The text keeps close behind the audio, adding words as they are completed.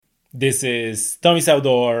This is Tommy's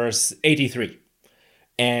Outdoors 83.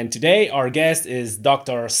 And today our guest is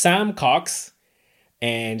Dr. Sam Cox,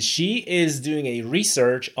 and she is doing a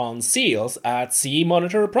research on seals at Sea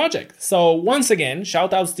Monitor Project. So once again,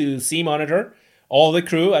 shout outs to Sea Monitor, all the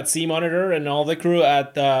crew at Sea Monitor and all the crew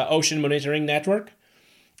at Ocean Monitoring Network.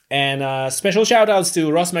 And special shout outs to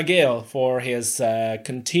Ross McGill for his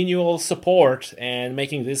continual support and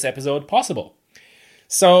making this episode possible.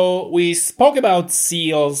 So we spoke about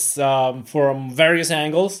seals from various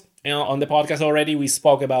angles. On the podcast already, we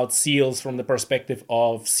spoke about seals from the perspective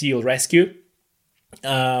of seal rescue.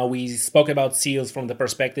 We spoke about seals from the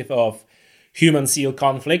perspective of human-seal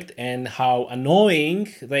conflict and how annoying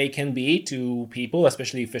they can be to people,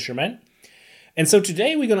 especially fishermen. And so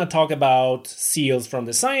today we're going to talk about seals from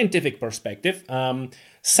the scientific perspective.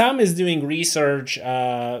 Sam is doing research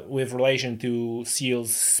with relation to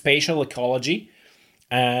seals' spatial ecology.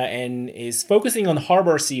 And is focusing on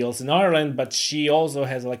harbor seals in Ireland, but she also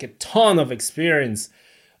has like a ton of experience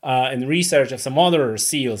in research of some other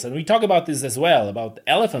seals. And we talk about this as well, about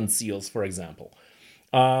elephant seals, for example.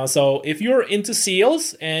 So if you're into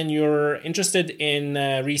seals and you're interested in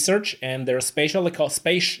research and their spatial ecology,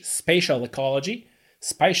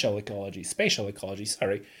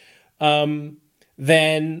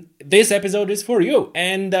 then this episode is for you.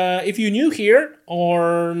 And if you're new here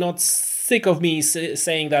or not sick of me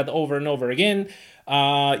saying that over and over again,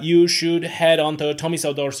 you should head on to Tommy's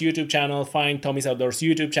Outdoors YouTube channel, find Tommy's Outdoors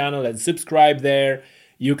YouTube channel and subscribe there.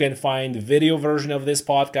 You can find the video version of this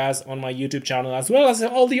podcast on my YouTube channel, as well as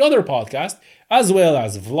all the other podcasts, as well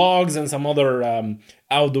as vlogs and some other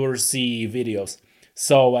outdoorsy videos.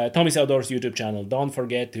 So Tommy's Outdoors YouTube channel, don't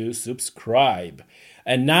forget to subscribe.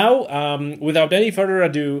 And now, without any further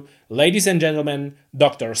ado, ladies and gentlemen,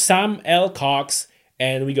 Dr. Sam L Cox,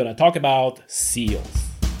 and we're going to talk about seals.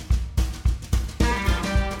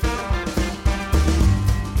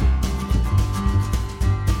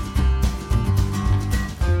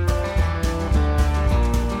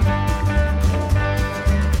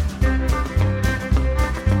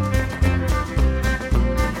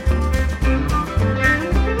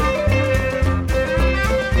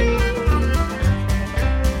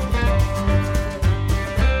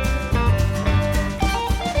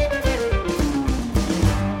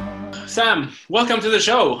 Sam, welcome to the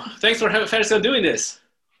show. Thanks for doing this.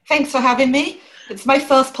 Thanks for having me. It's my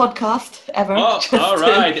first podcast ever. Oh, all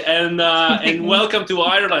right, and welcome to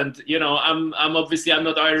Ireland. You know, I'm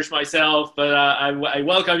not Irish myself, but I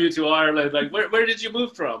welcome you to Ireland. Like, where did you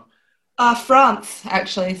move from? France,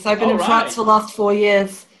 actually. So I've been in France for the last 4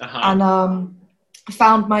 years, and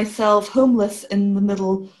found myself homeless in the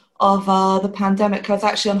middle of the pandemic. I was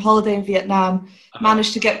actually on holiday in Vietnam,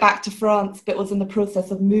 managed to get back to France, but was in the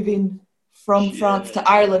process of moving from France to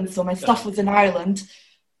Ireland. So my stuff was in Ireland,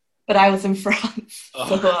 but I was in France. Oh,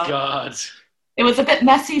 so, God. It was a bit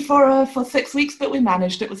messy for 6 weeks, but we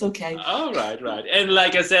managed. It was okay. Oh, right. And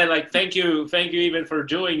like I said, like, thank you even for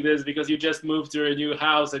doing this, because you just moved to a new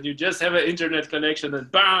house and you just have an internet connection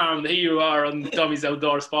and bam, here you are on Tommy's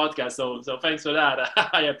Outdoors podcast. So thanks for that.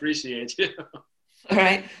 I appreciate you. All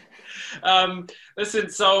right. Listen,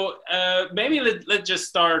 so maybe let's just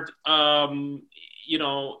start. You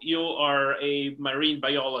know, you are a marine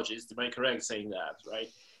biologist. Am I correct saying that, right?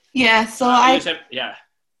 Yeah. So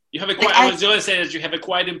you have a quite. I was going to say that you have a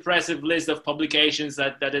quite impressive list of publications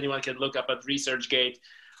that anyone can look up at ResearchGate.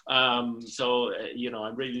 You know,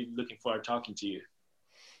 I'm really looking forward to talking to you.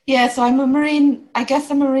 Yeah. So I'm a marine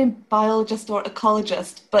biologist or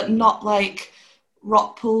ecologist, but not like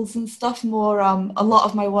rock pools and stuff. More a lot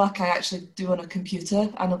of my work I actually do on a computer,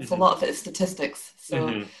 and a lot of it is statistics.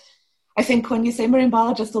 So I think when you say marine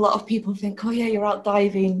biologist, a lot of people think, oh yeah, you're out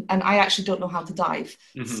diving, and I actually don't know how to dive.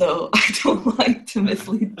 So I don't like to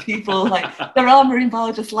mislead people. Like, there are marine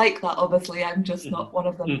biologists like that, obviously. I'm just not one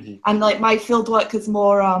of them. And like, my field work is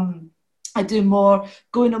more I do more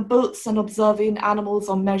going on boats and observing animals,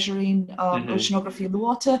 or measuring oceanography in the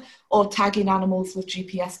water, or tagging animals with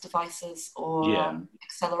GPS devices or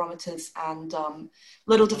accelerometers and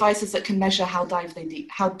little devices that can measure how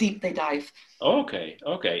deep they dive. Okay.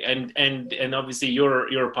 And obviously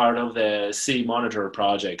you're part of the Sea Monitor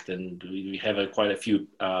project, and we have quite a few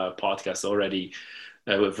podcasts already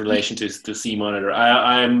with relation to Sea Monitor.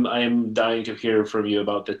 I'm dying to hear from you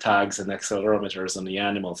about the tags and accelerometers on the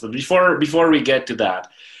animals. But before we get to that,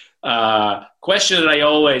 question that I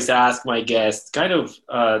always ask my guests, kind of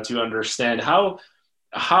to understand how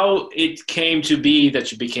it came to be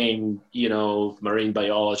that you became, you know, marine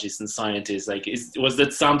biologist and scientist. Like, was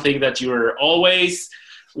that something that you were always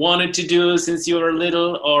wanted to do since you were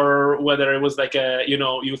little, or whether it was like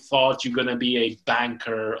you thought you're gonna be a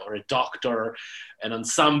banker or a doctor, and on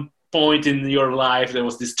some point in your life there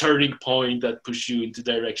was this turning point that pushed you into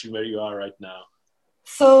the direction where you are right now.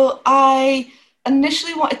 So I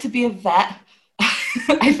initially wanted to be a vet.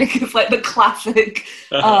 I think it's like the classic,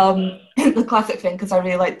 the classic thing, because I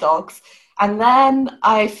really like dogs. And then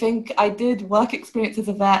I think I did work experience as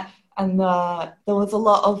a vet, and there was a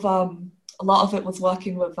lot of it was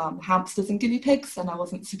working with hamsters and guinea pigs, and I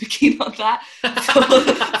wasn't super keen on that.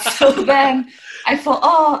 So then I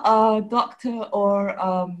thought, doctor, or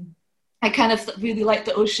I kind of really liked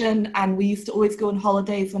the ocean, and we used to always go on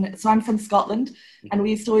holidays so I'm from Scotland, and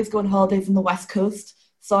we used to always go on holidays on the West Coast.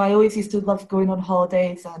 So I always used to love going on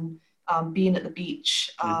holidays and being at the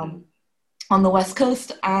beach on the West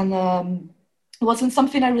Coast. And it wasn't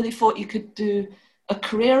something I really thought you could do a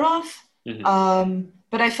career of.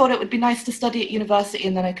 But I thought it would be nice to study at university,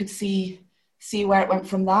 and then I could see where it went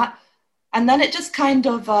from that. And then it just kind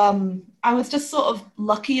of, I was just sort of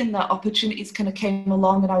lucky in that opportunities kind of came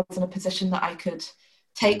along, and I was in a position that I could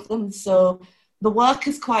take them. So the work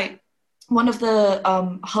is one of the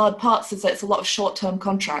hard parts is that it's a lot of short-term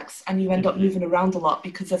contracts, and you end up moving around a lot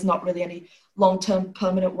because there's not really any long-term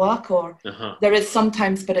permanent work, or there is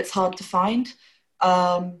sometimes, but it's hard to find.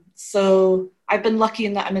 So I've been lucky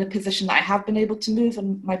in that I'm in a position that I have been able to move,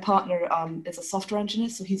 and my partner is a software engineer,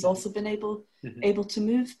 so he's also been able to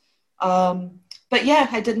move. But yeah,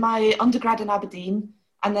 I did my undergrad in Aberdeen,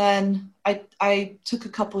 and then I took a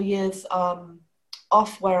couple years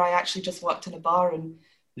off where I actually just worked in a bar and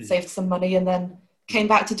saved some money, and then came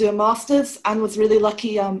back to do a master's, and was really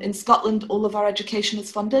lucky. In Scotland, all of our education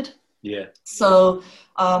is funded. Yeah. So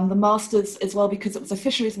the master's as well, because it was a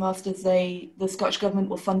fisheries master's, the Scottish government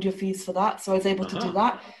will fund your fees for that. So I was able to do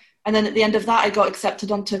that. And then at the end of that, I got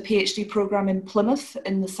accepted onto a PhD program in Plymouth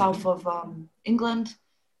in the south of England.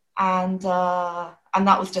 And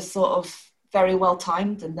that was just sort of very well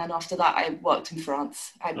timed. And then after that, I worked in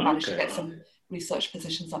France. I managed to get some research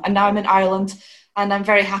positions up. And now I'm in Ireland, and I'm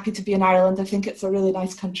very happy to be in Ireland. I think it's a really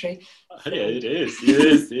nice country. Yeah, it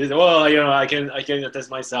is. Well, I can attest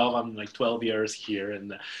myself. I'm like 12 years here,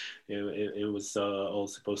 and it was all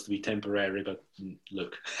supposed to be temporary, but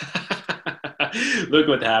look, look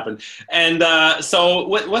what happened. And so,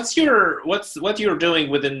 what you're doing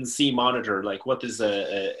within Sea Monitor? Like, what is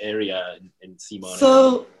a area in Sea Monitor?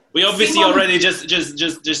 So we obviously already just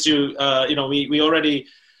to we already,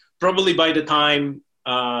 probably by the time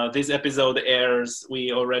this episode airs,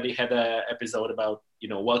 we already had an episode about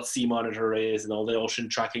what Sea Monitor is and all the ocean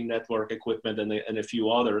tracking network equipment and a few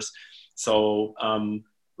others. So,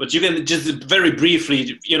 but you can just very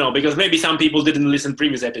briefly, because maybe some people didn't listen to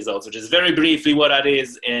previous episodes, so just very briefly what that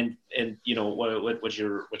is and what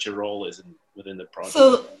your role is within the project.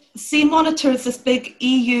 So Sea Monitor is this big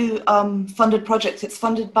EU funded project. It's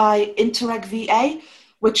funded by Interreg VA,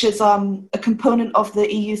 which is a component of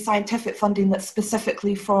the EU scientific funding that's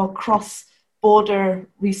specifically for cross-border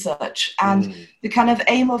research. And the kind of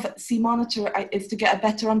aim of Sea Monitor is to get a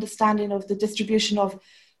better understanding of the distribution of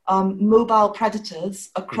mobile predators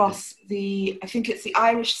across I think it's the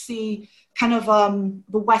Irish Sea, kind of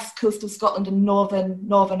the west coast of Scotland and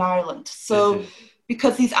Northern Ireland. So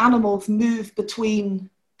because these animals move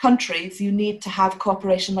between countries, you need to have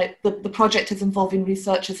cooperation. Like the project is involving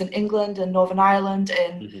researchers in England and Northern Ireland,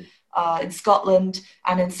 in Scotland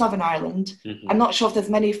and in Southern Ireland. I'm not sure if there's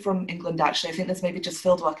many from England, actually. I think there's maybe just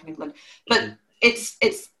fieldwork in England. But it's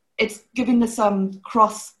giving this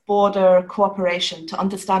cross-border cooperation to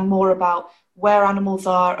understand more about where animals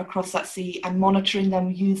are across that sea and monitoring them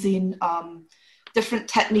using different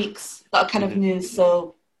techniques that are kind of new.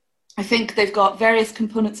 So I think they've got various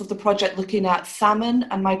components of the project looking at salmon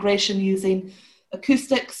and migration using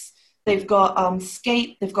acoustics. They've got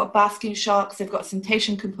skate, they've got basking sharks, they've got a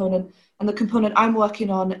cetacean component. And the component I'm working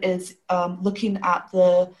on is looking at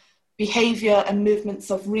the behavior and movements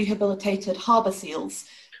of rehabilitated harbour seals,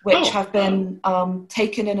 which have been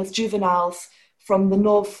taken in as juveniles from the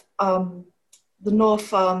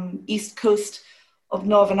east coast of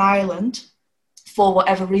Northern Ireland for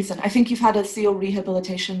whatever reason. I think you've had a seal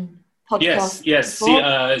rehabilitation podcast. Yes,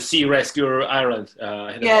 Sea Rescue Ireland.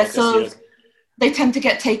 So they tend to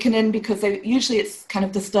get taken in because usually it's kind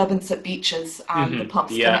of disturbance at beaches, and the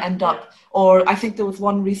pup's going to end up. Or I think there was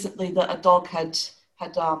one recently that a dog had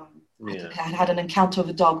an encounter with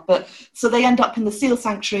a dog. But so they end up in the seal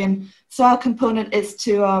sanctuary, and so our component is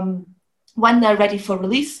to when they're ready for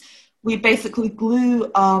release, we basically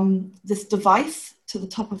glue this device to the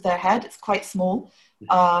top of their head. It's quite small,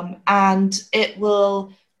 and it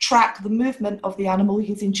will track the movement of the animal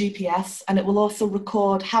using GPS, and it will also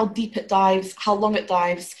record how deep it dives, how long it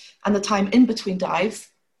dives, and the time in between dives.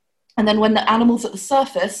 And then when the animal's at the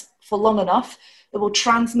surface for long enough, it will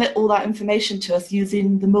transmit all that information to us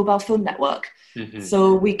using the mobile phone network.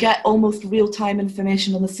 So we get almost real-time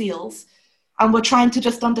information on the seals. And we're trying to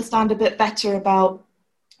just understand a bit better about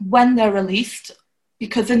when they're released,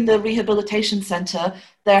 because in the rehabilitation center,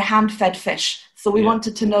 they're hand-fed fish. So we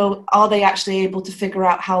wanted to know, are they actually able to figure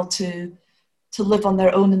out how to live on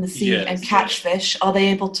their own in the sea and catch fish? Are they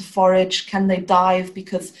able to forage? Can they dive?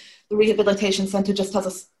 Because the rehabilitation center just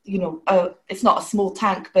has it's not a small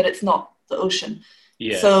tank, but it's not the ocean.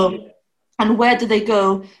 And where do they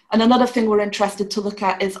go? And another thing we're interested to look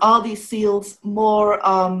at is, are these seals more,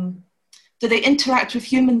 do they interact with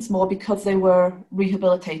humans more because they were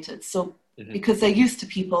rehabilitated? So because they're used to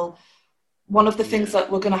people, one of the things that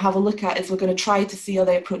we're going to have a look at is we're going to try to see, are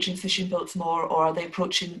they approaching fishing boats more, or are they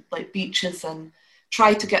approaching like beaches, and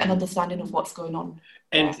try to get an understanding of what's going on.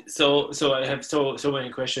 And so I have so many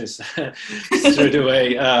questions straight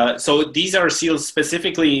away. So these are seals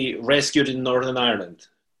specifically rescued in Northern Ireland?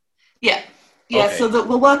 Yeah. Okay. So that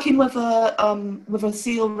we're working with a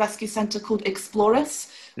seal rescue centre called Explorus,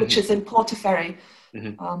 which is in Portaferry.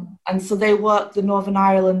 And so they work the Northern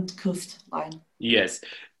Ireland coastline. Yes.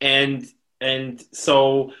 And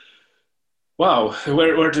so, wow,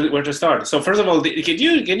 where to start? So first of all,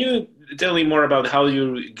 can you tell me more about how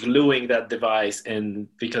you're gluing that device, and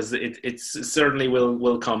because it certainly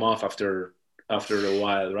will come off after a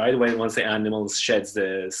while, right? Once the animal sheds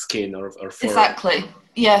the skin or fur. Exactly.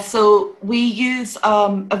 Yeah. So we use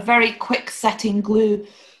a very quick setting glue.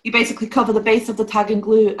 You basically cover the base of the tag in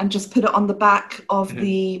glue and just put it on the back of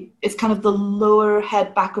it's kind of the lower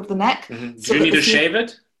head back of the neck. So do you need to shave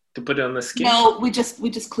it to put it on the skin? No, we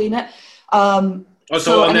just clean it. On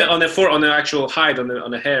the actual hide, on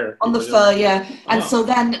the hair, on the fur, yeah. And so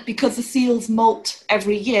then, because the seals molt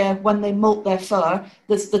every year, when they molt their fur,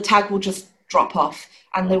 the tag will just drop off,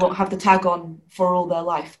 and they won't have the tag on for all their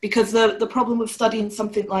life. Because the problem with studying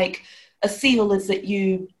something like a seal is that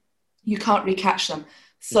you can't recatch them,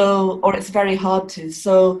 or it's very hard to.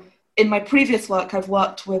 So in my previous work, I've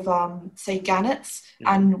worked with say gannets,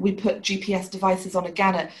 and we put GPS devices on a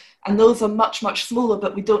gannet. And those are much, much smaller,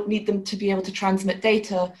 but we don't need them to be able to transmit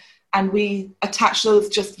data. And we attach those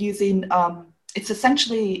just using, it's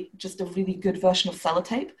essentially just a really good version of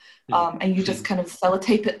sellotape. And you just kind of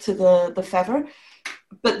sellotape it to the feather.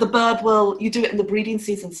 But the bird you do it in the breeding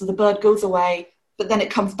season. So the bird goes away, but then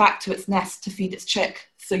it comes back to its nest to feed its chick.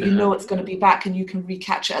 So you know it's going to be back, and you can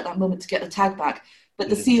recatch it at that moment to get the tag back. But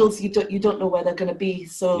the seals, you don't know where they're going to be.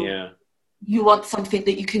 So you want something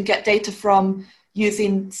that you can get data from,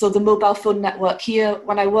 using the mobile phone network here.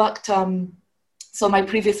 When I worked, my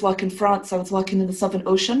previous work in France, I was working in the Southern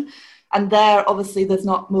Ocean, and there obviously there's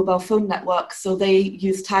not mobile phone network, so they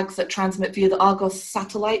use tags that transmit via the Argos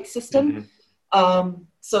satellite system.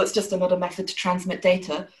 So it's just another method to transmit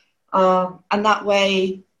data, and that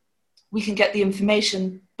way we can get the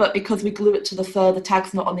information, but because we glue it to the fur, the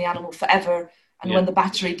tag's not on the animal forever, and when the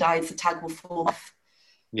battery dies, the tag will fall off.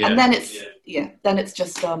 And then it's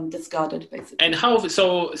just discarded, basically. And how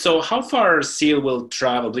far a seal will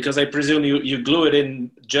travel? Because I presume you glue it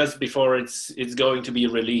in just before it's going to be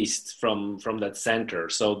released from that center.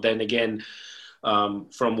 So then again,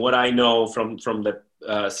 from what I know from the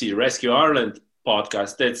Sea Rescue Ireland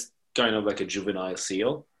podcast, that's kind of like a juvenile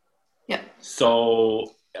seal. Yeah.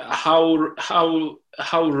 So how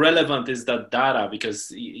relevant is that data?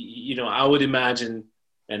 Because I would imagine,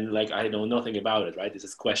 and I know nothing about it, right? This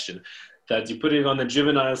is a question that you put it on a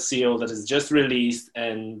juvenile seal that is just released,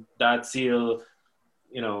 and that seal,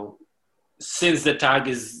 since the tag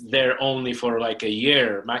is there only for a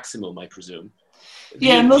year maximum, I presume.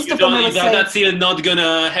 Yeah, most of them are that seal not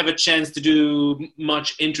gonna have a chance to do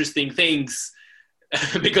much interesting things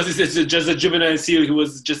because it's just a juvenile seal who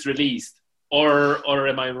was just released. Or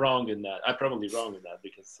am I wrong in that? I'm probably wrong in that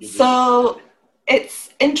because.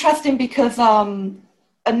 It's interesting because.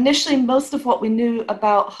 Initially, most of what we knew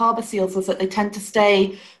about harbour seals was that they tend to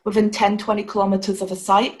stay within 10, 20 kilometres of a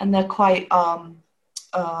site, and they're quite,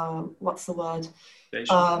 what's the word?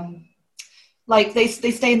 They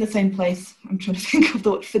stay in the same place. I'm trying to think of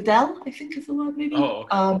the word. Fidel, I think is the word, maybe. Oh,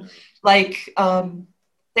 okay.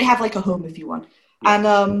 They have a home, if you want.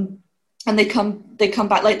 Yeah. And they come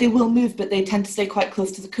back. They will move, but they tend to stay quite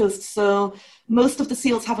close to the coast. So most of the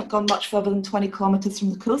seals haven't gone much further than 20 kilometers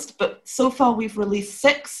from the coast, but so far we've released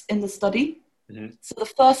 6 in the study. So the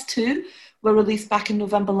first 2 were released back in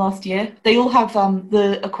November last year. They all have,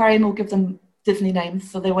 the aquarium will give them Disney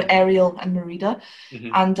names. So they were Ariel and Merida.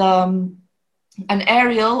 And And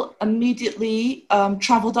Ariel immediately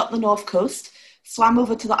travelled up the north coast, swam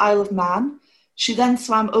over to the Isle of Man. She then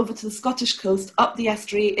swam over to the Scottish coast, up the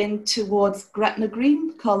estuary in towards Gretna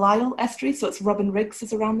Green, Carlisle estuary, so it's Robin Riggs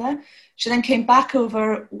is around there. She then came back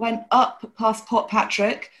over, went up past Port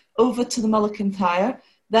Patrick, over to the Mull of Kintyre,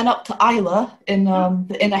 then up to Isla in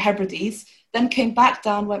the Inner Hebrides, then came back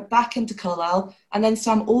down, went back into Carlisle, and then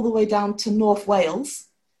swam all the way down to North Wales.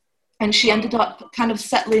 And she ended up kind of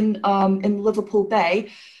settling in Liverpool Bay,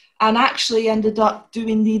 and actually ended up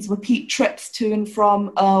doing these repeat trips to and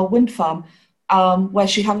from a wind farm, where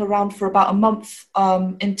she hung around for about a month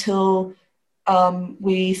until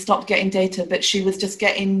we stopped getting data. But she was just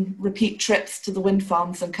getting repeat trips to the wind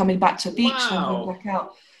farms and coming back to the beach, then going back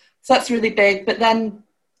out. So that's really big. But then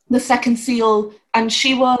the second seal, and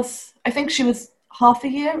I think she was half a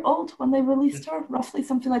year old when they released her, roughly,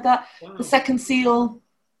 something like that. Wow. The second seal,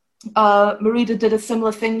 Merida did a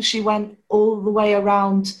similar thing. She went all the way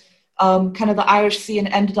around kind of the Irish Sea and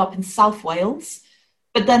ended up in South Wales.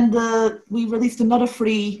 But then we released another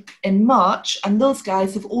 3 in March, and those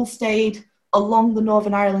guys have all stayed along the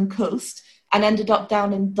Northern Ireland coast and ended up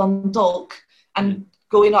down in Dundalk and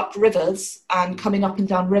going up rivers and coming up and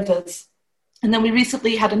down rivers. And then we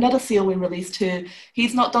recently had another seal we released who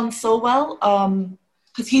he's not done so well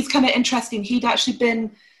because he's kind of interesting. He'd actually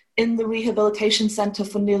been in the rehabilitation centre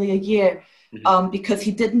for nearly a year because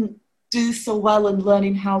he didn't do so well in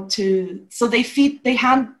learning how to. So they feed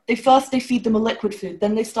them a liquid food,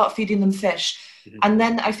 then they start feeding them fish, and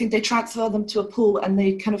then I think they transfer them to a pool and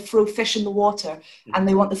they kind of throw fish in the water, and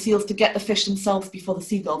they want the seals to get the fish themselves before the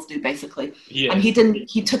seagulls do, basically. Yes. And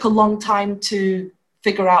he took a long time to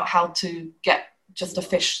figure out how to get just a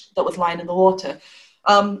fish that was lying in the water.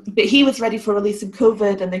 But he was ready for release in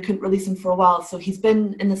COVID and they couldn't release him for a while. So he's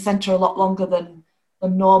been in the centre a lot longer than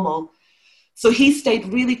normal. So he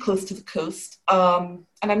stayed really close to the coast. And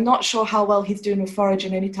I'm not sure how well he's doing with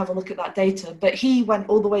foraging. I need to have a look at that data. But he went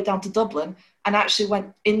all the way down to Dublin and actually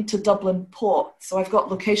went into Dublin port. So I've got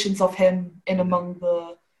locations of him in among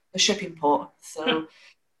the shipping port. So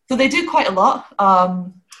they do quite a lot.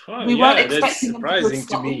 We weren't expecting them to go to surprising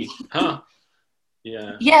to me. Huh?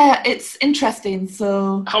 Yeah. Yeah, it's interesting.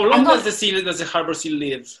 So how long does the harbour seal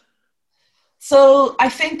live? So I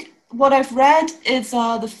think what I've read is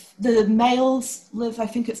the males live, I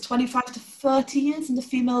think it's 25 to 30 years, and the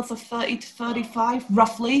females are 30 to 35,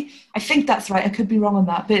 roughly. I think that's right. I could be wrong on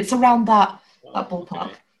that, but it's around that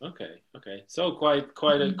ballpark. Okay. So quite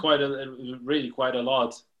a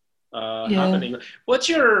lot happening. What's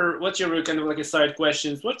your kind of like a side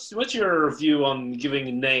questions? What's your view on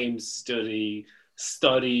giving names to the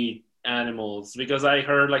study animals? Because I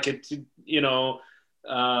heard like appears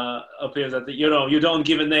that you don't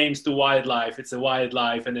give names to wildlife. It's a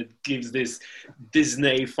wildlife, and it gives this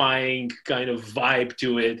Disney-fying kind of vibe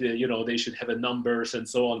to it. They should have numbers and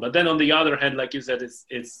so on. But then on the other hand, like you said,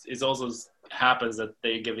 it's also happens that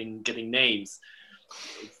they're getting names.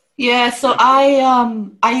 Yeah, so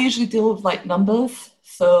I usually deal with like numbers.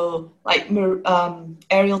 So like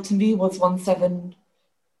Ariel to me was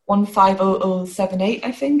 1515078,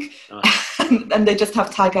 I think, and they just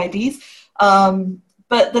have tag IDs.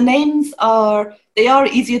 But the names are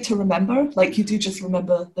easier to remember. Like you do just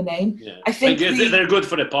remember the name. Yeah. I think they're good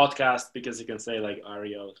for the podcast because you can say like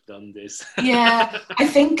Ariel done this. Yeah, I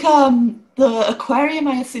think the aquarium,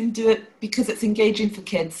 I assume, do it because it's engaging for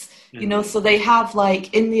kids. So they have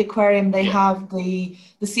like in the aquarium they have the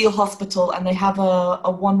seal hospital, and they have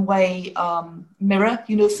a one-way mirror.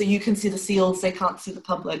 So you can see the seals, they can't see the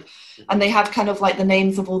public, and they have kind of like the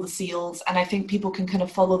names of all the seals, and I think people can kind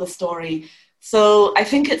of follow the story. So I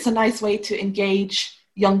think it's a nice way to engage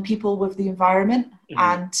young people with the environment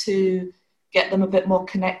and to get them a bit more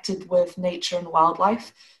connected with nature and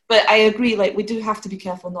wildlife. But I agree, like we do have to be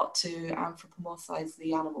careful not to anthropomorphize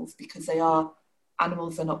the animals, because they are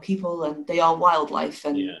animals, they're not people, and they are wildlife.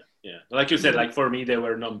 And yeah. Like you said, like for me, they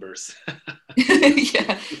were numbers.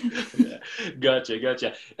 Yeah.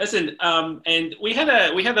 Gotcha. Listen, and we had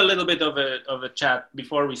a little bit of a chat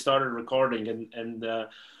before we started recording, and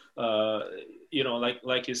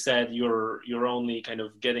like you said, you're only kind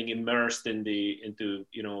of getting immersed into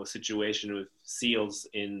a situation with seals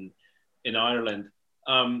in Ireland.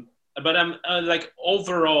 But I'm like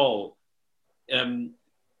overall,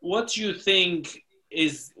 what do you think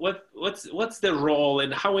is what's the role,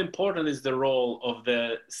 and how important is the role of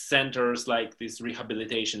the centers like this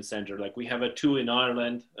rehabilitation center? Like we have 2 in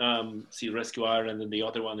Ireland, Seal Rescue Ireland, and the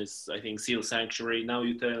other one is, I think, Seal Sanctuary. Now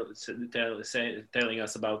you telling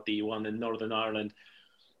us about the one in Northern Ireland.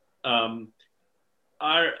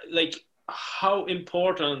 Are like, how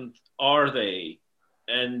important are they?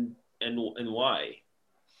 And and why?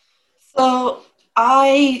 So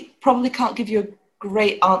I probably can't give you a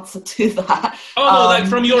great answer to that. Oh no, like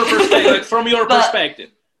from your perspective, like from your but,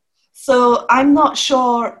 perspective. So I'm not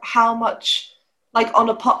sure how much, like on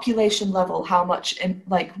a population level, how much,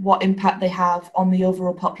 like what impact they have on the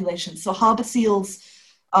overall population. So harbor seals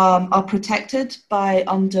are protected by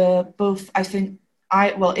under both, I think,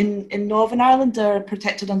 in Northern Ireland, they're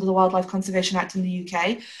protected under the Wildlife Conservation Act in the UK.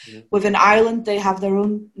 Mm-hmm. Within Ireland, they have their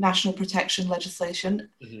own national protection legislation,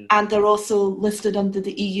 mm-hmm. and they're also listed under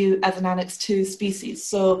the EU as an Annex II species.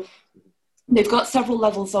 So they've got several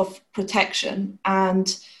levels of protection,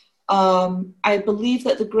 and I believe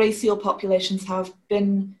that the grey seal populations have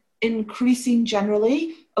been increasing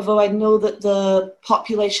generally, although I know that the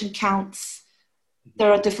population counts,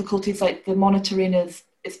 there are difficulties, like the monitoring is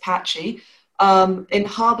patchy. In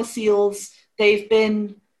harbour seals, they've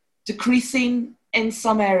been decreasing in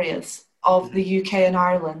some areas of the UK and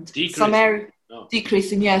Ireland.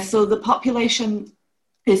 Decreasing, yeah. So the population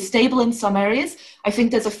is stable in some areas. I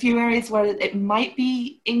think there's a few areas where it might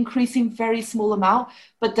be increasing very small amount,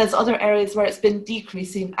 but there's other areas where it's been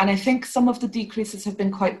decreasing. And I think some of the decreases have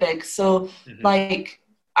been quite big. So like,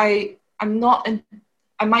 I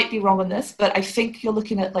might be wrong on this, but I think you're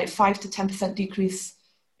looking at like 5 to 10% decrease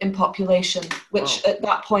in population, which at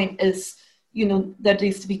that point is, there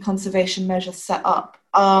needs to be conservation measures set up.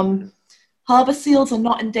 Harbour seals are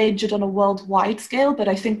not endangered on a worldwide scale, but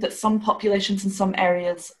I think that some populations in some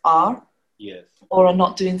areas are, or are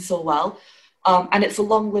not doing so well. And it's a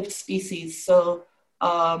long-lived species. So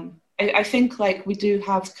I think like we do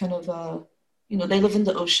have kind of they live in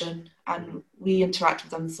the ocean and we interact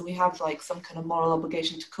with them. So we have like some kind of moral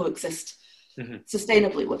obligation to coexist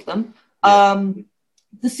sustainably with them.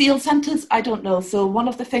 The seal centres, I don't know. So one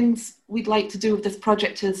of the things we'd like to do with this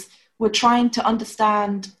project is we're trying to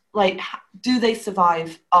understand, like, do they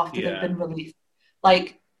survive after they've been released?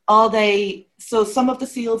 Like, are they, so some of the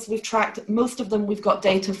seals we've tracked, most of them we've got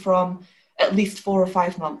data from at least 4 or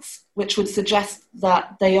 5 months, which would suggest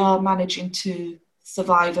that they are managing to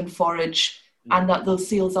survive and forage and that those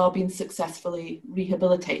seals are being successfully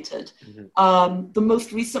rehabilitated. The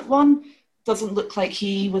most recent one doesn't look like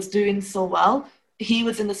he was doing so well. He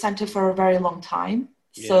was in the centre for a very long time.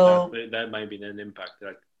 So that might be an impact.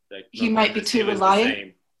 Like he might be too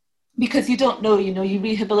reliant. Because you don't know, you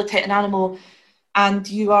rehabilitate an animal and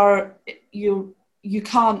you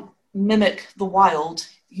can't mimic the wild.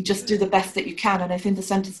 You just do the best that you can. And I think the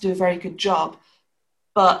centres do a very good job.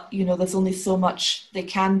 But, there's only so much they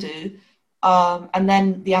can do. And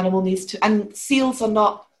then the animal needs to, and seals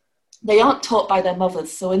they aren't taught by their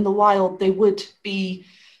mothers. So in the wild, they would be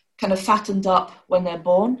kind of fattened up when they're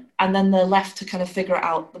born, and then they're left to kind of figure it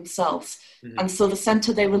out themselves. And so the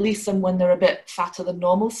centre, they release them when they're a bit fatter than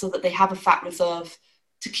normal so that they have a fat reserve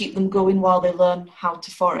to keep them going while they learn how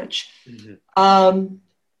to forage.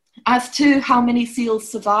 As to how many seals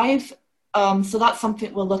survive, so that's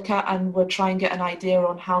something we'll look at, and we'll try and get an idea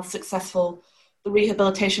on how successful the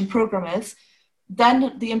rehabilitation program is.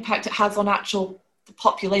 Then the impact it has on the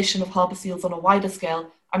population of harbour seals on a wider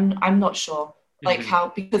scale, I'm not sure. Like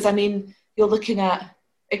how, because you're looking at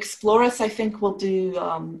explorers, I think will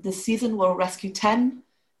do this season, will rescue 10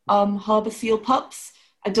 harbour seal pups.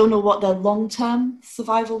 I don't know what their long-term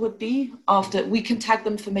survival would be after. We can tag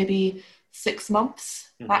them for maybe 6 months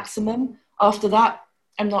maximum. After that,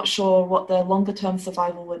 I'm not sure what their longer-term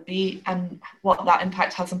survival would be and what that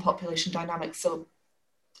impact has on population dynamics. So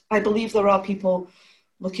I believe there are people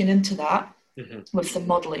looking into that with some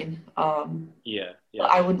modelling. I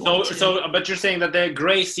wouldn't want to. But you're saying that the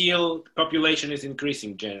grey seal population is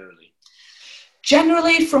increasing generally?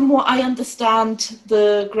 Generally, from what I understand,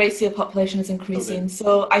 the grey seal population is increasing.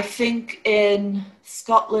 So I think in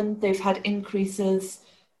Scotland, they've had increases.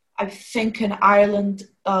 I think in Ireland,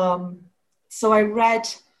 so I read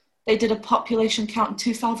they did a population count in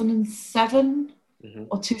 2007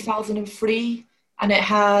 or 2003, and it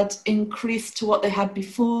had increased to what they had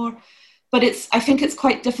before. But I think it's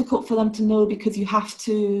quite difficult for them to know because you have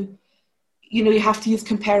to use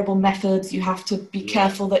comparable methods. You have to be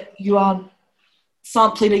careful that you aren't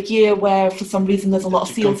sampling a year where for some reason there's a lot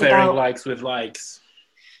of seals comparing likes with likes.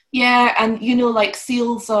 Yeah, and like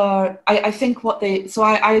seals are, I think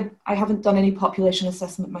I haven't done any population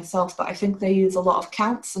assessment myself, but I think they use a lot of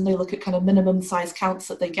counts and they look at kind of minimum size counts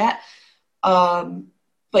that they get.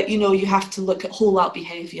 But you have to look at whole out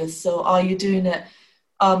behaviours. So are you doing it?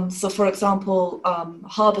 So for example,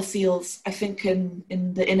 harbour seals, I think in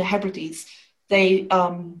the Inner Hebrides, they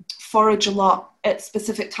forage a lot at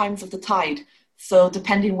specific times of the tide. So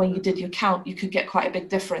depending when you did your count, you could get quite a big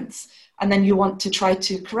difference. And then you want to try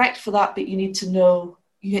to correct for that, but you need to know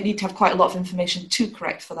you need to have quite a lot of information to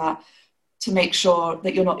correct for that, to make sure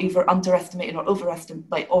that you're not either underestimating or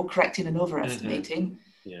overestimating, or correcting and overestimating.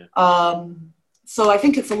 So I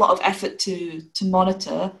think it's a lot of effort to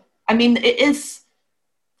monitor. I mean, it is,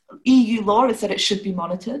 EU law is that it should be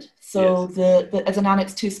monitored. So the as an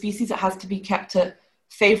Annex 2 species, it has to be kept at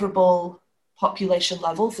favourable population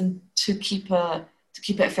levels, and to keep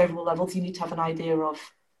it at favourable levels, you need to have an idea of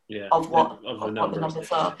what the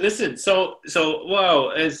numbers are. Listen, so wow,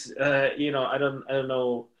 as I don't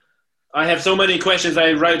know. I have so many questions. I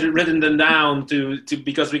written them down to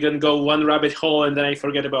because we can go one rabbit hole and then I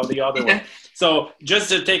forget about the other one. So just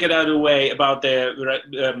to take it out of the way about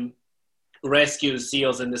the rescue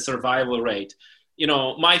seals and the survival rate,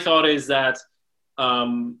 my thought is that,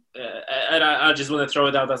 and I just want to throw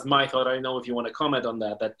it out as my thought. I don't know if you want to comment on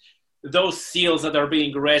that those seals that are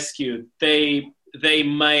being rescued, they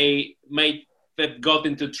may have got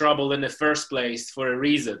into trouble in the first place for a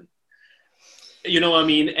reason. You know what I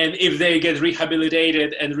mean? And if they get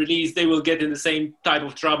rehabilitated and released, they will get in the same type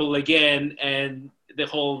of trouble again. And the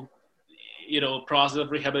whole, process of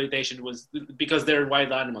rehabilitation was because they're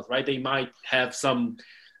wild animals, right? They might have some,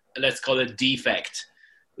 let's call it, defect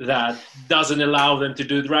that doesn't allow them to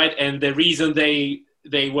do it right. And the reason they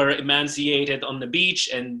were emancipated on the beach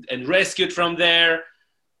and rescued from there,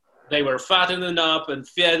 they were fattened up and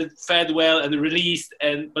fed well and released.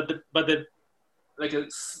 But the like a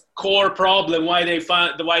core problem why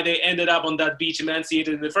they ended up on that beach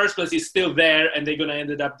emancipated in the first place is still there, and they're gonna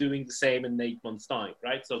end up doing the same in 8 months' time,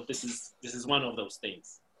 right? So this is one of those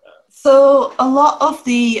things. So a lot of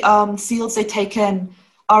the seals they take in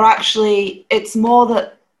are actually, it's more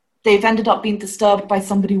that they've ended up being disturbed by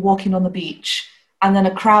somebody walking on the beach, and then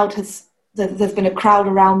there's been a crowd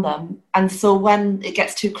around them, and so when it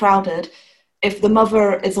gets too crowded, if the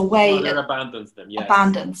mother is away, it abandons them. Yes.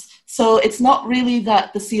 Abandons. So it's not really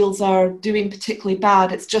that the seals are doing particularly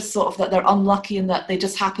bad. It's just sort of that they're unlucky and that they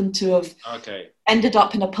just happen to have ended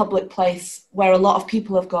up in a public place where a lot of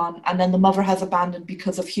people have gone, and then the mother has abandoned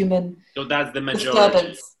because of human that's the majority.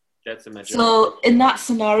 Disturbance. That's the majority. So in that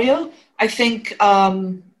scenario, I think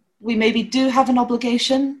we maybe do have an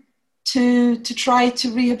obligation to try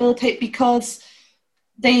to rehabilitate, because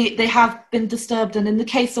they have been disturbed, and in the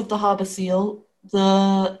case of the harbour seal,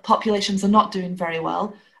 the populations are not doing very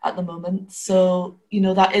well at the moment. So,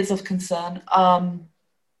 that is of concern.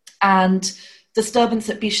 And disturbance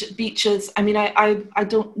at beaches, I mean, I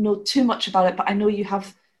don't know too much about it, but I know you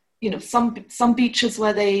have, some beaches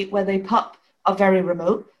where they pup are very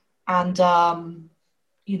remote, and,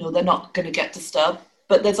 they're not going to get disturbed.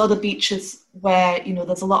 But there's other beaches where,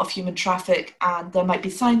 there's a lot of human traffic, and there might be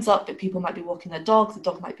signs up, but people might be walking their dog. The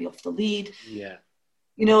dog might be off the lead. Yeah.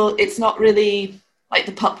 It's not really like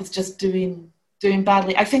the pup is just doing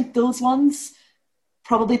badly. I think those ones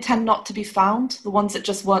probably tend not to be found, the ones that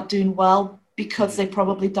just weren't doing well, because they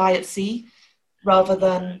probably die at sea rather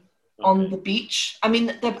than on the beach. I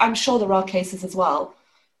mean, I'm sure there are cases as well.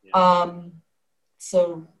 Yeah.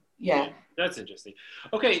 So, yeah. That's interesting.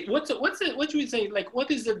 Okay, what do you say? Like, what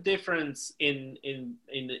is the difference in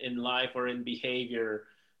life or in behavior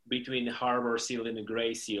between the harbor seal and the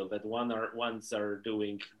gray seal? That ones are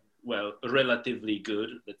doing well, relatively good.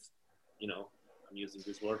 That's I'm using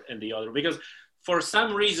this word, and the other, because for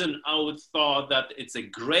some reason I would thought that it's a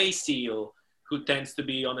gray seal who tends to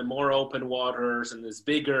be on the more open waters and is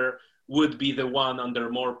bigger, would be the one under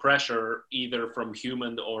more pressure, either from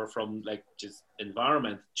human or from like just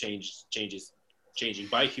environment changing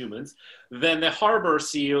by humans, than the harbor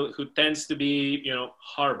seal, who tends to be,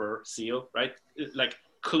 harbor seal, right? Like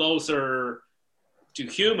closer to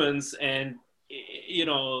humans. And,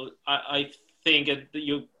 I think that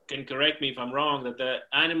you can correct me if I'm wrong, that the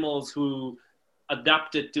animals who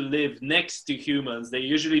adapted to live next to humans, they're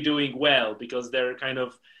usually doing well, because they're kind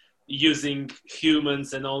of using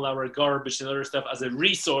humans and all our garbage and other stuff as a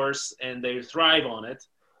resource, and they thrive on it.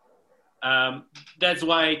 That's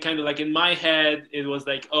why kind of like in my head, it was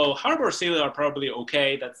like, oh, harbor seal are probably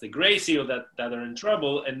okay. That's the gray seal that are in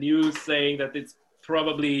trouble. And you saying that it's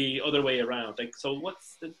probably other way around. Like, so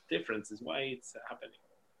what's the difference? Is why it's happening?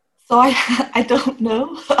 So I don't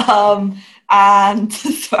know. And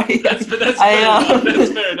sorry. That's fair enough.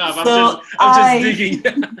 That's fair enough. So I'm just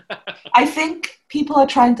digging. I think people are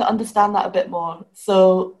trying to understand that a bit more.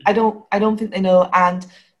 So I don't think they know. And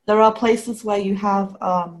there are places where you have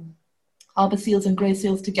harbour seals and grey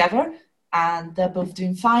seals together, and they're both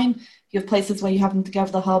doing fine. You have places where you have them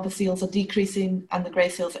together, the harbour seals are decreasing and the grey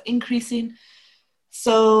seals are increasing.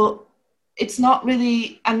 So it's not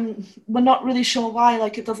really, and we're not really sure why.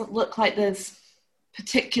 Like, it doesn't look like there's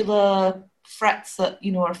particular threats that,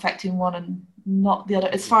 are affecting one and not the other,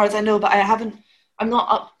 as far as I know, but I'm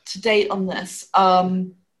not up to date on this.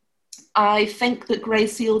 I think that grey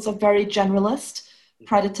seals are very generalist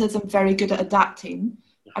predators and very good at adapting.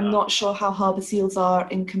 I'm not sure how harbour seals are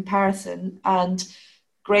in comparison, and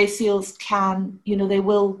grey seals can, they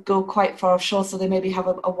will go quite far offshore, so they maybe have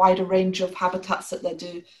a wider range of habitats that they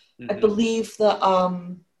do. I believe that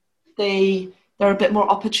they're a bit more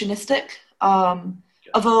opportunistic,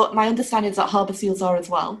 although my understanding is that harbour seals are as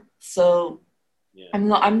well. So I'm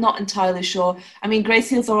not entirely sure. I mean, grey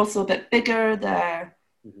seals are also a bit bigger. They're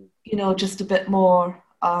just a bit more.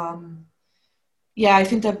 I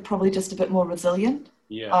think they're probably just a bit more resilient.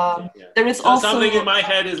 There is also something in my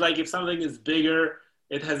head is like, if something is bigger,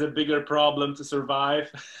 it has a bigger problem to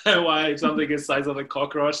survive. Why, if something is size of a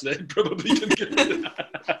cockroach, they probably can get it.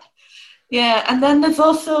 Yeah, and then there's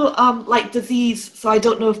also like disease. So I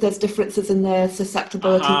don't know if there's differences in their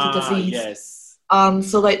susceptibility to disease. Yes.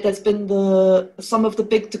 So like there's been some of the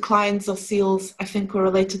big declines of seals, I think, were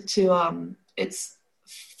related to it's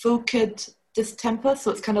focid distemper.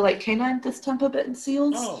 So it's kind of like canine distemper, but in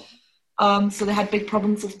seals. So they had big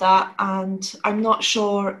problems with that, and I'm not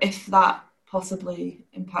sure if that possibly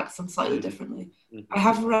impacts them slightly differently. I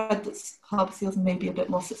have read that harbour seals may be a bit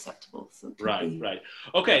more susceptible. So right.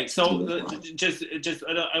 Okay, so just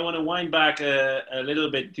I want to wind back a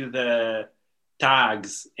little bit to the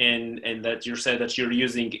tags, and that you said that you're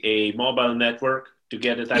using a mobile network to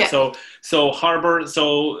get a tag. Yeah. So harbor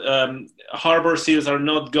seals are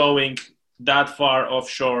not going that far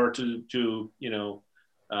offshore to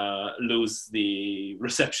lose the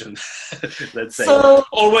reception, let's say,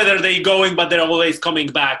 or whether they're going, but they're always coming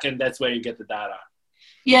back, and that's where you get the data.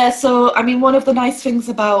 Yeah, so I mean, one of the nice things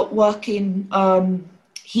about working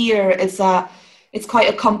here is that it's quite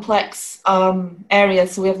a complex area.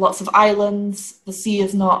 So we have lots of islands. The sea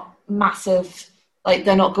is not massive. Like,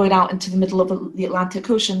 they're not going out into the middle of the Atlantic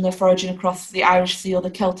Ocean. They're foraging across the Irish Sea or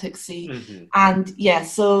the Celtic Sea. And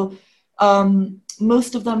so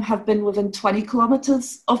most of them have been within 20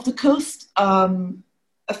 kilometers of the coast.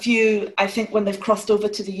 A few, I think, when they've crossed over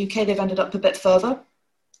to the UK, they've ended up a bit further.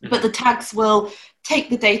 But the tags will take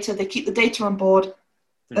the data, they keep the data on board,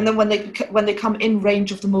 and then when they come in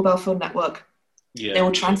range of the mobile phone network, they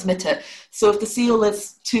will transmit it. So if the seal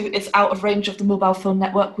is out of range of the mobile phone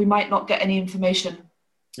network, we might not get any information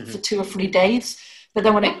for 2 or 3 days. But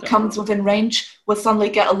then when it comes within range, we'll suddenly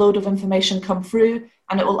get a load of information come through,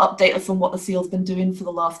 and it will update us on what the seal's been doing for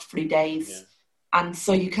the last 3 days. And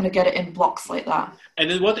so you kind of get it in blocks like that.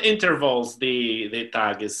 And in what intervals the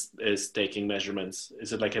tag is taking measurements?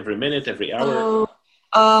 Is it like every minute, every hour?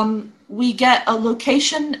 So we get a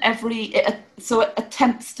location so it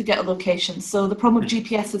attempts to get a location. So the problem with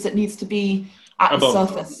GPS is it needs to be at the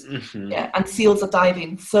surface. And seals are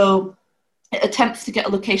diving. So it attempts to get a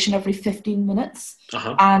location every 15 minutes.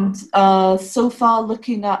 And so far,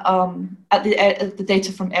 looking at the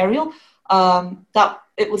data from aerial, that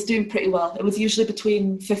it was doing pretty well. It was usually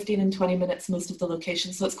between 15 and 20 minutes most of the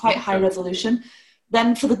locations, so it's quite high resolution.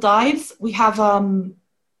 Then for the dives, we have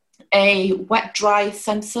a wet-dry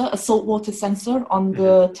sensor, a saltwater sensor on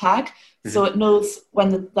the tag, so it knows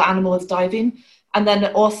when the animal is diving. And then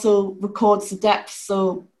it also records the depth,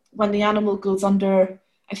 so when the animal goes under,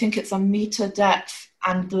 I think it's a meter depth,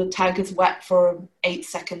 and the tag is wet for 8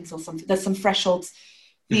 seconds or something. There's some thresholds.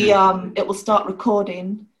 It will start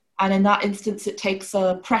recording, and in that instance, it takes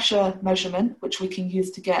a pressure measurement, which we can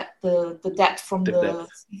use to get the depth from the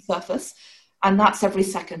surface, and that's every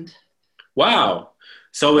second. Wow!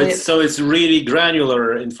 So it's really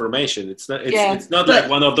granular information. It's not like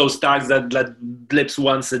one of those tags that blips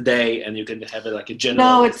once a day, and you can have it like a general.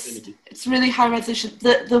 No, it's really high resolution.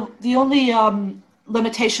 The only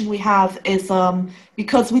limitation we have is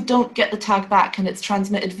because we don't get the tag back and it's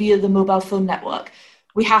transmitted via the mobile phone network,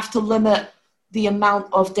 we have to limit the amount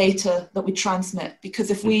of data that we transmit, because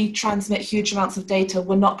if we transmit huge amounts of data,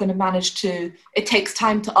 we're not going to manage to, it takes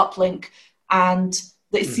time to uplink, and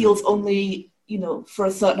the seal's only, for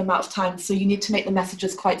a certain amount of time. So you need to make the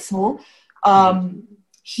messages quite small.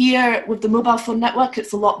 Here with the mobile phone network,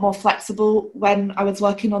 it's a lot more flexible. When I was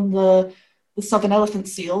working on the southern elephant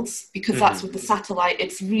seals, because that's with the satellite,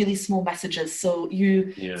 it's really small messages. So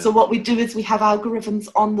so what we do is we have algorithms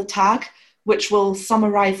on the tag which will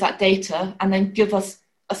summarize that data and then give us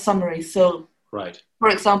a summary. So, for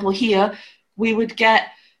example, here we would get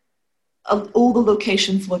all the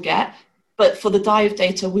locations we'll get, but for the dive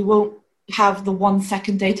data, we won't have the 1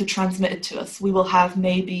 second data transmitted to us. We will have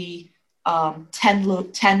maybe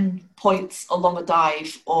 10 points along a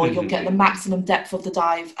dive, or you'll get the maximum depth of the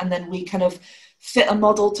dive, and then we kind of fit a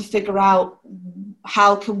model to figure out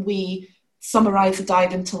how can we summarize the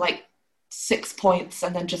dive into like 6 points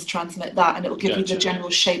and then just transmit that, and it will give you the general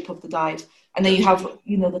shape of the dive. And then you have,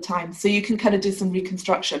 the time. So you can kind of do some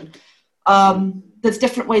reconstruction. There's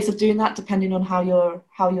different ways of doing that depending on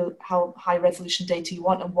how high resolution data you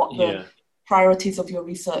want and what the priorities of your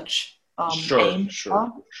research aim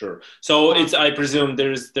are. Sure. So I presume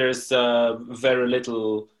there's very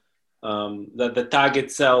little, that the tag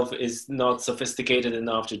itself is not sophisticated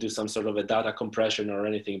enough to do some sort of a data compression or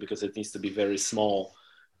anything, because it needs to be very small.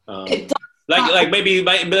 Maybe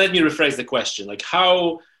let me rephrase the question. Like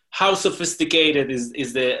how sophisticated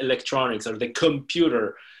is the electronics or the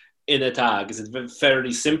computer in a tag? Is it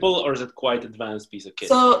fairly simple, or is it quite advanced piece of kit?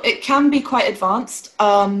 So it can be quite advanced.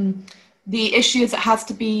 The issue is it has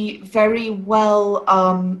to be very well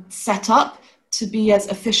set up to be as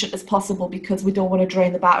efficient as possible, because we don't want to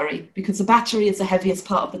drain the battery, because the battery is the heaviest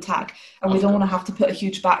part of the tag, and we don't want to have to put a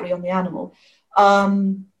huge battery on the animal.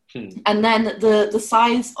 And then the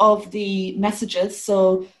size of the messages.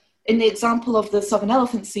 So in the example of the southern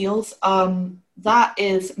elephant seals, that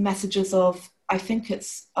is messages of, I think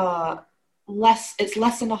it's less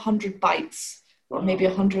than 100 bytes, or maybe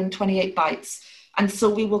 128 bytes. And so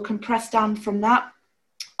we will compress down from that.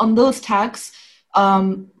 On those tags,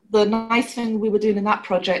 the nice thing we were doing in that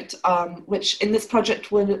project, which in this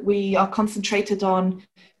project we are concentrated on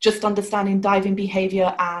just understanding diving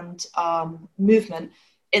behavior and movement.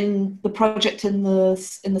 In the project in the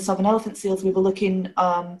southern elephant seals, we were looking,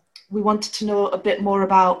 we wanted to know a bit more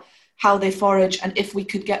about how they forage and if we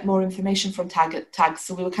could get more information from tags.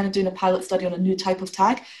 So we were kind of doing a pilot study on a new type of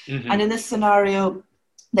tag. And in this scenario,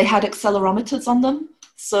 they had accelerometers on them.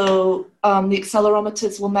 So the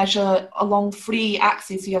accelerometers will measure along 3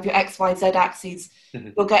 axes. So you have your X, Y, Z axes.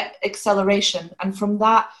 You'll get acceleration. And from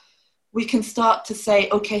that, we can start to say,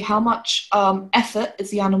 okay, how much effort is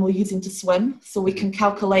the animal using to swim? So we can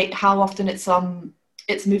calculate how often it's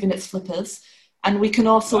moving its flippers. And we can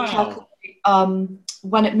also calculate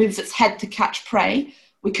when it moves its head to catch prey.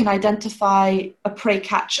 We can identify a prey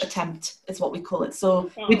catch attempt, is what we call it.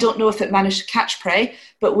 So we don't know if it managed to catch prey,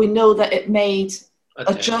 but we know that it made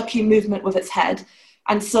a jerky movement with its head.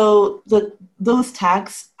 And so those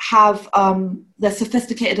tags have, they're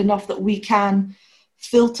sophisticated enough that we can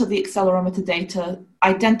filter the accelerometer data,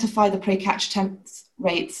 identify the prey catch attempt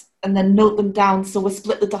rates, and then note them down. So we'll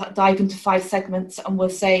split the dive into 5 segments, and we'll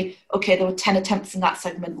say, okay, there were 10 attempts in that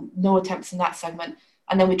segment, no attempts in that segment.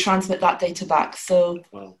 And then we transmit that data back. So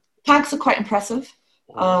tags are quite impressive.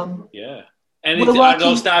 Yeah. And are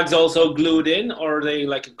those tags also glued in, or are they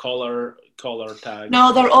like a collar tag?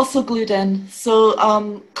 No, they're also glued in.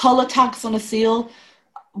 So collar tags on a seal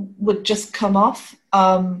would just come off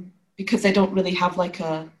because they don't really have like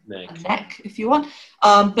a neck, if you want.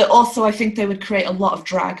 But also I think they would create a lot of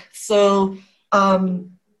drag. So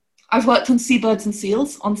I've worked on seabirds and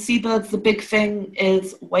seals. On seabirds, the big thing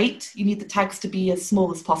is weight. You need the tags to be as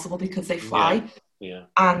small as possible because they fly. Yeah.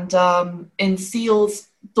 And in seals,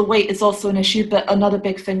 the weight is also an issue, but another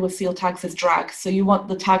big thing with seal tags is drag. So you want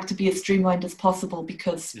the tag to be as streamlined as possible,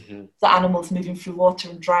 because the animal's moving through water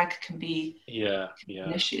and drag can be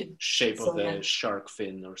an issue. Shape of the shark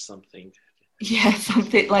fin or something. Yeah,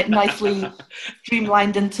 something like nicely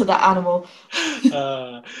streamlined into the animal.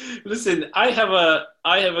 Listen, I have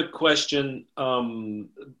a question,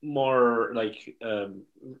 more like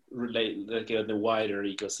relate the wider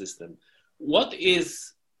ecosystem. What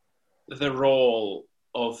is the role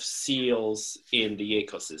of seals in the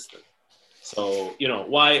ecosystem? So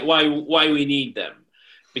why we need them?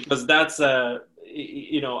 Because that's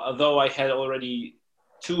although I had already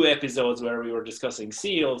 2 episodes where we were discussing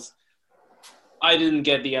seals, I didn't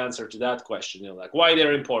get the answer to that question. Like why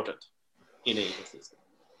they're important in the ecosystem.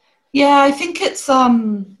 Yeah, I think it's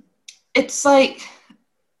like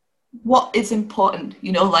what is important.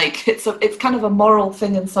 Like it's kind of a moral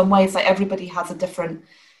thing in some ways. Like everybody has a different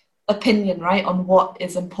opinion, right, on what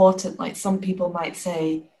is important. Like some people might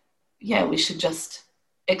say, yeah, we should just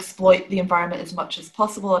exploit the environment as much as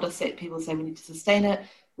possible. Other people say we need to sustain it.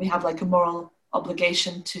 We have like a moral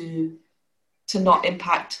obligation to not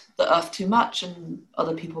impact the earth too much, and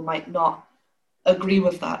other people might not agree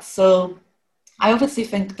with that. So I obviously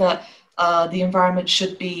think that the environment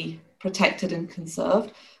should be protected and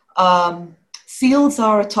conserved. Seals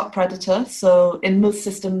are a top predator. So in most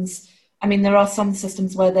systems, I mean, there are some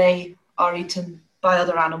systems where they are eaten by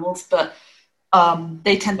other animals, but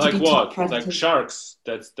they tend to be top predators. Like sharks.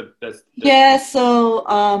 That's yeah.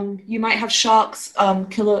 So you might have sharks,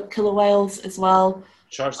 killer whales as well.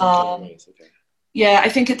 Sharks and killer whales. Okay. Yeah, I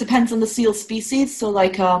think it depends on the seal species. So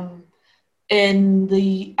like I don't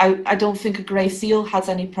think a grey seal has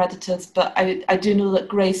any predators, but I do know that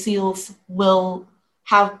grey seals will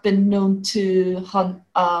have been known to hunt,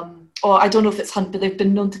 or I don't know if it's hunt, but they've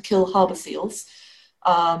been known to kill harbour seals.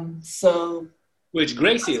 So, Which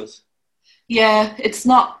gray seals? yeah, it's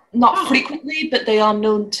not frequently, but they are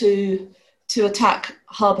known to attack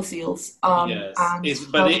harbour seals. Yes. And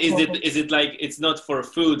Is it like it's not for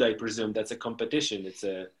food? I presume that's a competition. It's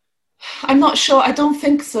a. I'm not sure. I don't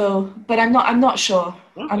think so, but I'm not sure.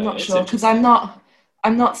 Okay, I'm not that's sure because interesting.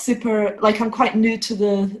 I'm not super like I'm quite new to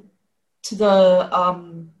the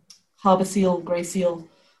harbour seal, grey seal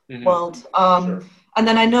Hmm. world. Sure. And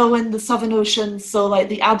then I know in the Southern Ocean, so like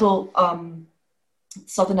the adult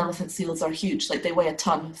southern elephant seals are huge, like they weigh a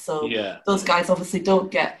ton. So Yeah. those guys obviously don't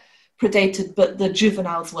get predated, but the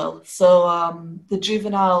juveniles will. So the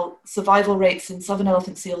juvenile survival rates in southern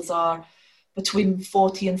elephant seals are between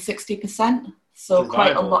 40 and 60%. So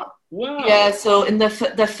quite a Survival. lot. Yeah. Wow. So in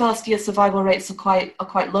their first year, survival rates are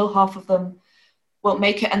quite low. Half of them won't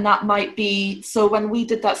make it, and that might be. So when we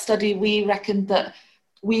did that study, we reckoned that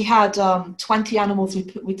we had 20 animals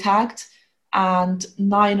we tagged, and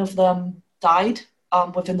 9 of them died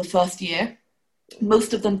within the first year.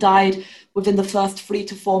 Most of them died within the first 3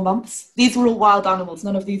 to 4 months. These were all wild animals;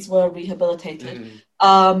 none of these were rehabilitated.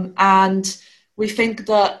 Hmm. And we think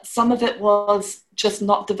that some of it was just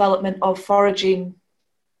not development of foraging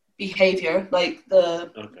behavior, like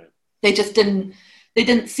Okay. they just didn't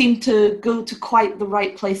seem to go to quite the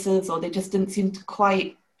right places, or they just didn't seem to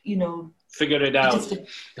quite, Figure it they out just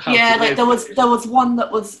how to yeah, like live. there was one that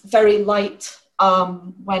was very light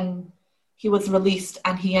when he was released,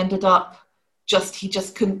 and he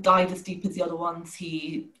just couldn't dive as deep as the other ones.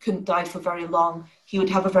 He couldn't dive for very long. He would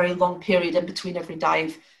have a very long period in between every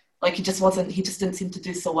dive. Like he just didn't seem to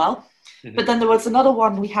do so well. But Hmm. then there was another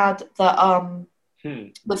one we had that Hmm.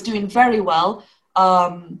 was doing very well.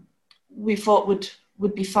 We thought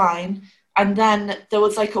would be fine, and then there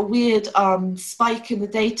was like a weird spike in the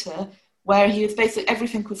data where he was basically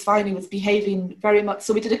everything was fine. He was behaving very much.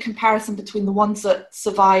 So we did a comparison between the ones that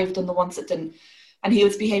survived and the ones that didn't, and he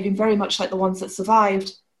was behaving very much like the ones that survived.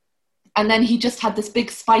 And then he just had this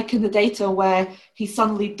big spike in the data where he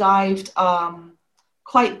suddenly dived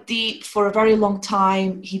quite deep for a very long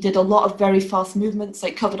time. He did a lot of very fast movements,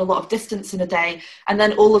 like covered a lot of distance in a day, and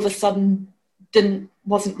then all of a sudden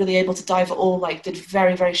wasn't really able to dive at all, like did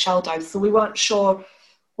very, very shallow dives. So we weren't sure.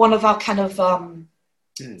 One of our kind of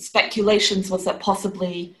Hmm. speculations was that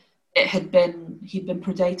possibly he'd been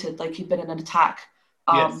predated, like he'd been in an attack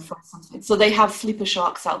Yes. from something. So they have sleeper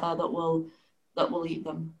sharks out there that will eat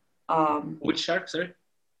them. Which shark, sorry?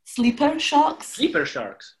 Sleeper sharks, Sleeper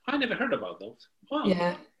sharks. I never heard about those. Wow.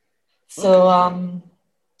 yeah. Okay.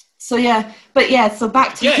 So yeah, but yeah. So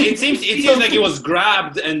back to Yeah, it seems like he seals. was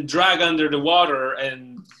grabbed and dragged under the water,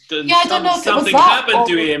 and then Yeah, I don't know if it was something that happened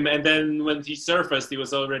to or him, and then when he surfaced, he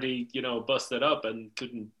was already busted up and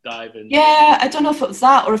couldn't dive, and yeah, I don't know if it was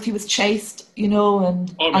that or if he was chased, or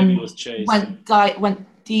maybe he and was chased. went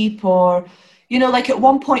deep, or like at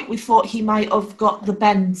one point we thought he might have got the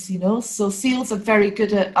bends. So seals are very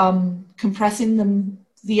good at compressing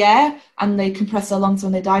the air, and they compress their lungs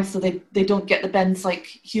when they dive, so they don't get the bends like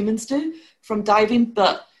humans do from diving.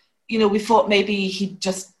 But we thought maybe he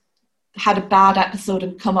just had a bad episode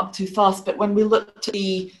and come up too fast. But when we looked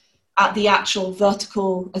at the actual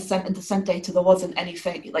vertical ascent and descent data, there wasn't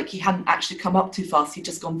anything, like he hadn't actually come up too fast. He'd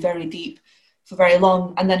just gone very deep for very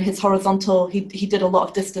long. And then his horizontal, he did a lot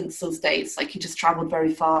of distance those days. Like he just traveled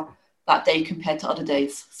very far that day compared to other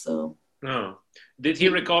days. So Oh, did he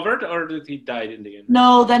recovered or did he die in the end?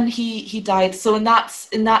 no, then he died. So in that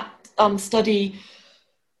study,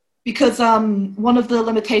 because one of the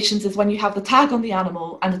limitations is when you have the tag on the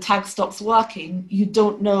animal and the tag stops working, you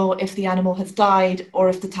don't know if the animal has died or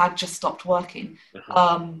if the tag just stopped working.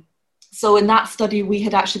 Uh-huh. So in that study, we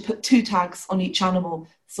had actually put 2 tags on each animal.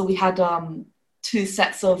 So we had 2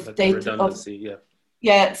 sets of That's data. redundancy, yeah.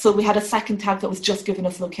 Yeah, so we had a second tag that was just giving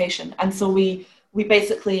us location. And so we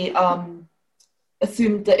basically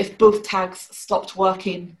assumed that if both tags stopped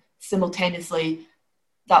working simultaneously,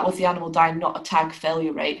 that was the animal dying, not a tag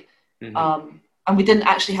failure rate. Mm-hmm. And we didn't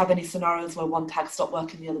actually have any scenarios where one tag stopped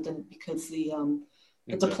working, the other didn't, because the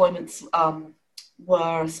Okay. deployments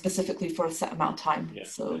were specifically for a set amount of time. Yeah.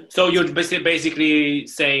 So you're basically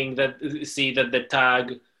saying that the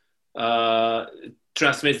tag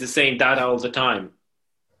transmits the same data all the time.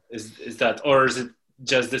 Is that, or is it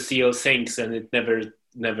just the seal sinks and it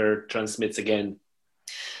never transmits again?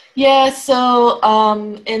 yeah, so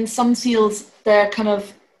in some seals, they're kind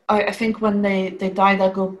of, I think when they die,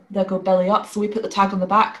 they'll go belly up. So we put the tag on the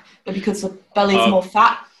back, but because the belly is more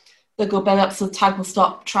fat, they'll go belly up. So the tag will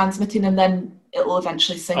stop transmitting, and then it will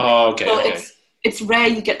eventually sink. Oh, okay, So okay. it's rare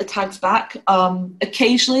you get the tags back.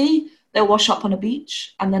 Occasionally they'll wash up on a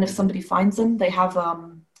beach, and then if somebody finds them, they have.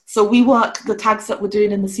 So the tags that we're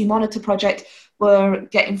doing in the Sea Monitor project, we're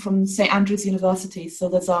getting from St Andrews University. So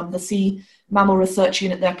there's the Sea Mammal Research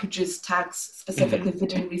Unit there produced tags specifically for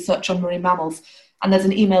doing research on marine mammals, and there's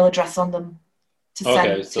an email address on them to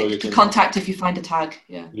send to contact if you find a tag.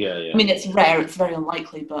 Yeah. I mean, it's rare; it's very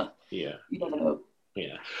unlikely, but you never know.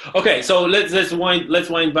 Yeah. Okay. So let's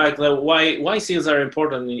wind back. Why seals are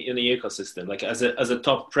important in the ecosystem? Like as a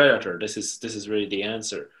top predator, this is really the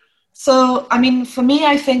answer. So, I mean, for me,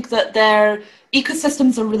 I think that their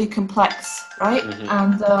ecosystems are really complex, right?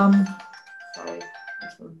 And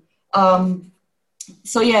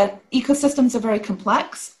so yeah, ecosystems are very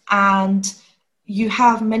complex, and you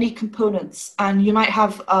have many components, and you might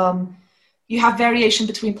have variation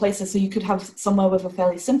between places. So you could have somewhere with a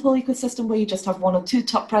fairly simple ecosystem where you just have one or two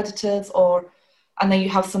top predators, and then you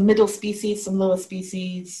have some middle species, some lower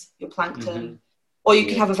species, your plankton. Or you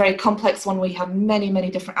could have a very complex one where you have many,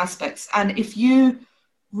 many different aspects. And if you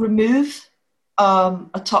remove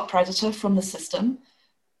a top predator from the system,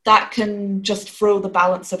 that can just throw the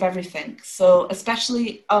balance of everything. So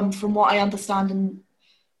especially from what I understand, and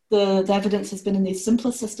the evidence has been in these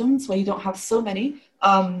simpler systems where you don't have so many,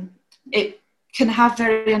 it can have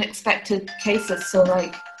very unexpected cases. So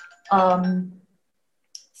like,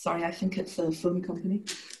 sorry, I think it's a phone company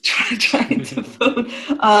trying to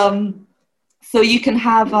phone. So you can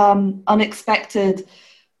have unexpected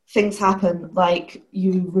things happen, like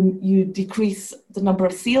you decrease the number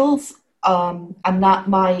of seals, and that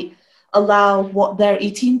might allow what they're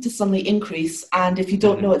eating to suddenly increase. And if you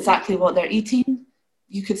don't know exactly what they're eating,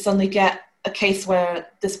 you could suddenly get a case where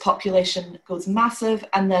this population goes massive,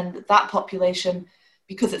 and then that population,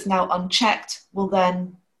 because it's now unchecked, will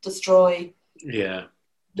then destroy.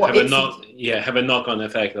 Have a knock-on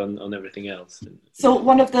effect on everything else. So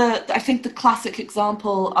I think the classic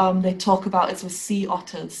example they talk about is with sea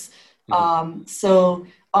otters. So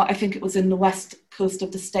I think it was in the west coast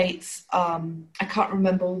of the States. I can't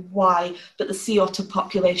remember why, but the sea otter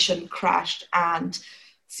population crashed, and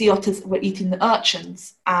sea otters were eating the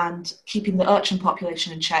urchins and keeping the urchin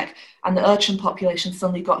population in check. And the urchin population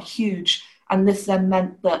suddenly got huge. And this then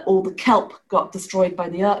meant that all the kelp got destroyed by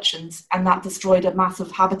the urchins, and that destroyed a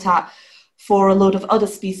massive habitat for a load of other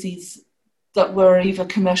species that were either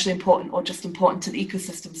commercially important or just important to the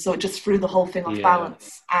ecosystem. So it just threw the whole thing off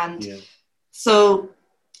balance. And so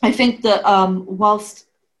I think that whilst,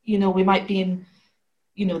 we might be in,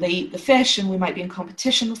 they eat the fish and we might be in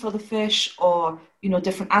competition for the fish, or,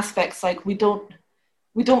 different aspects, like we don't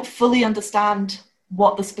fully understand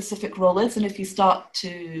what the specific role is. And if you start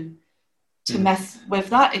to mess with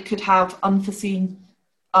that, it could have unforeseen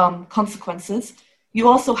consequences. You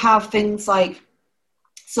also have things like,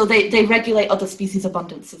 so they regulate other species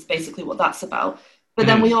abundance is basically what that's about. But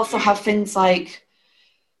then we also have things like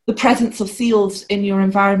the presence of seals in your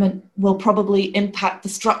environment will probably impact the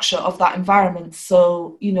structure of that environment.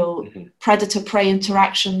 So, predator-prey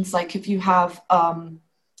interactions, like if you have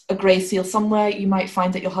a grey seal somewhere, you might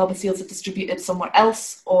find that your harbour seals are distributed somewhere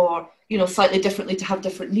else, or slightly differently to have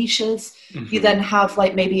different niches. You then have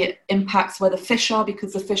like maybe it impacts where the fish are,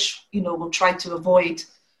 because the fish will try to avoid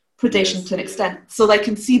predation to an extent. So like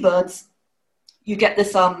in seabirds, you get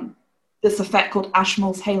this effect called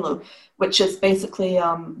Ashmole's halo, which is basically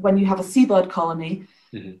when you have a seabird colony.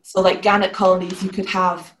 So like gannet colonies, you could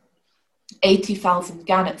have 80,000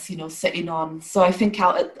 gannets sitting on. So I think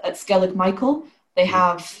out at Skellig Michael, they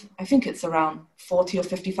have, I think it's around 40 or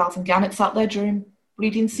 50,000 gannets out there during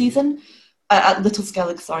breeding season, at Little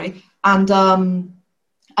Skellig, sorry. And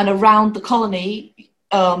around the colony,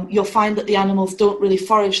 you'll find that the animals don't really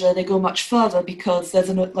forage there. They go much further because there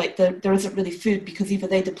isn't really food, because either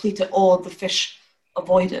they deplete it or the fish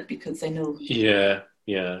avoid it because they know.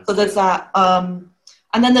 So there's that.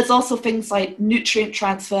 And then there's also things like nutrient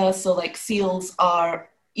transfer. So like seals are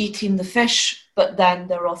eating the fish, but then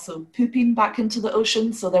they're also pooping back into the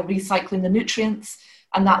ocean. So they're recycling the nutrients,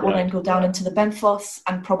 and that will then go down into the benthos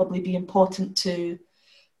and probably be important to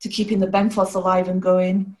keeping the benthos alive and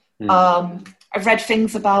going. I've read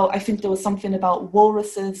things about, I think there was something about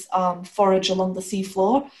walruses forage along the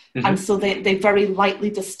seafloor. And so they very lightly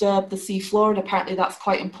disturb the seafloor. And apparently that's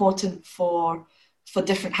quite important for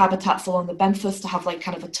different habitats along the benthos to have like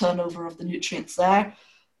kind of a turnover of the nutrients there.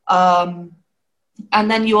 And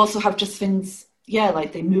then you also have just things,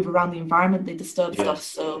 like they move around the environment, they disturb stuff.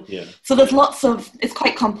 So there's lots of, it's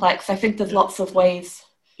quite complex. I think there's lots of ways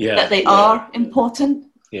that they are important.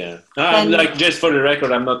 Like, just for the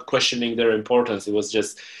record, I'm not questioning their importance. It was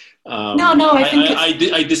just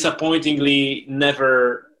I disappointingly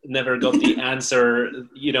never never got the answer,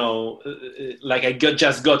 like I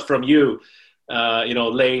just got from you,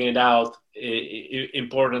 laying it out,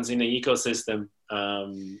 importance in the ecosystem.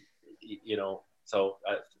 So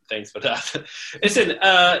thanks for that. Listen,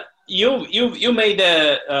 you made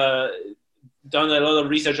done a lot of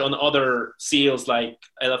research on other seals like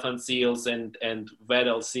elephant seals and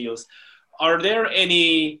Weddell seals. Are there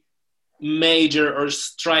any major or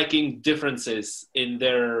striking differences in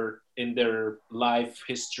their life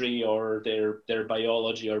history or their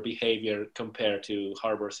biology or behavior compared to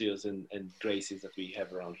harbor seals and gray seals that we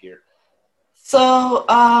have around here? So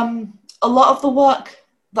a lot of the work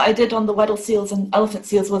that I did on the Weddell seals and elephant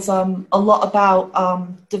seals was a lot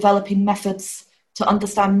about developing methods to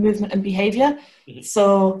understand movement and behavior. Mm-hmm.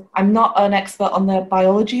 So I'm not an expert on their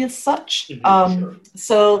biology as such. Sure.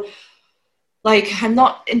 So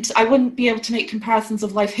I wouldn't be able to make comparisons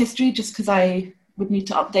of life history just because I would need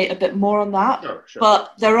to update a bit more on that. Sure.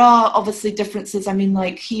 But there are obviously differences. I mean,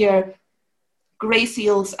 like here, gray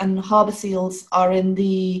seals and harbor seals are in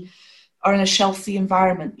a shelf sea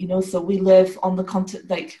environment, so we live on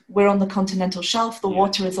we're on the continental shelf. The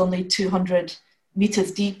water is only 200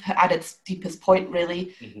 meters deep at its deepest point,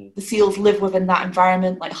 really. Mm-hmm. The seals live within that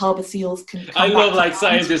environment. Like harbor seals can come I love like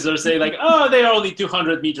scientists are saying like, oh, they are only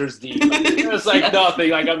 200 meters deep. It's like nothing.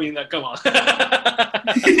 Like, I mean, come on.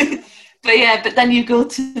 But then you go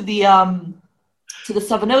to the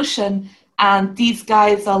Southern Ocean, and these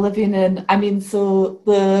guys are living in, so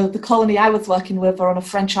the colony I was working with are on a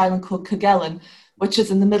French island called Kerguelen, which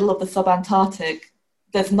is in the middle of the sub-Antarctic.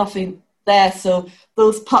 There's nothing there. So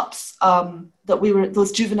those pups,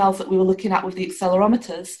 those juveniles that we were looking at with the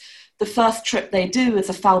accelerometers, the first trip they do is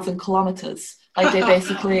 1,000 kilometers. Like they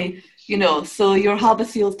basically, so your harbor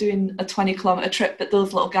seal's doing a 20-kilometer trip, but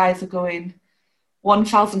those little guys are going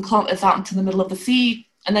 1,000 kilometers out into the middle of the sea,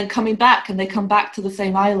 and then coming back, and they come back to the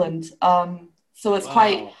same island. So it's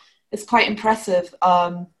quite impressive.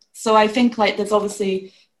 So I think like there's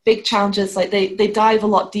obviously big challenges. Like they dive a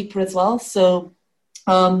lot deeper as well. So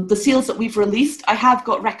the seals that we've released, I have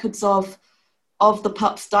got records of the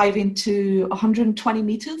pups diving to 120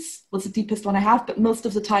 meters was the deepest one I have, but most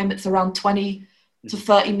of the time it's around 20 to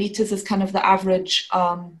 30 meters is kind of the average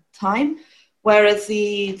time. Whereas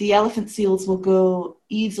the elephant seals will go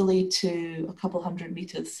easily to a couple hundred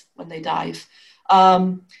meters when they dive.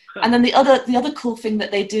 And then the other cool thing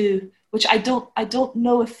that they do, which I don't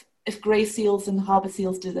know if gray seals and harbor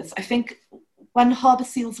seals do this. I think when harbor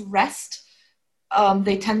seals rest,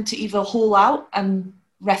 they tend to either haul out and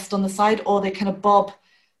rest on the side, or they kind of bob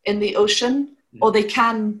in the ocean, or they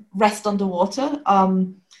can rest underwater.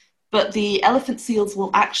 But the elephant seals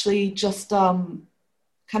will actually just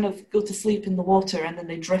kind of go to sleep in the water, and then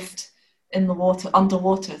they drift in the water,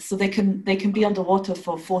 underwater. So they can be underwater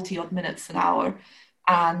for 40 odd minutes, an hour.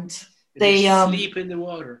 And they sleep in the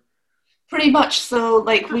water. Pretty much. So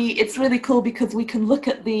like it's really cool because we can look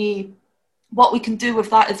at what we can do with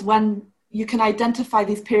that is when you can identify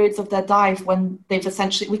these periods of their dive when they've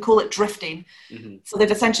essentially, we call it drifting. Mm-hmm. So they've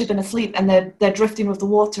essentially been asleep and they're drifting with the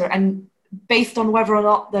water, and based on whether or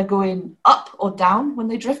not they're going up or down when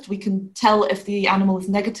they drift, we can tell if the animal is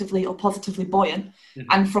negatively or positively buoyant. Mm-hmm.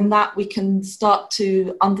 And from that, we can start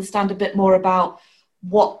to understand a bit more about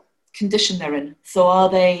what condition they're in. So are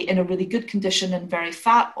they in a really good condition and very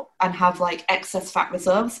fat and have like excess fat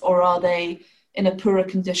reserves, or are they in a poorer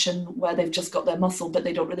condition where they've just got their muscle, but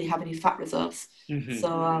they don't really have any fat reserves?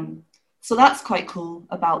 Mm-hmm. So that's quite cool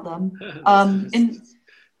about them.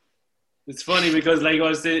 It's funny because like I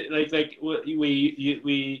was like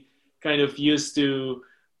we kind of used to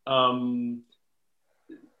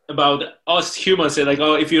about us humans say like,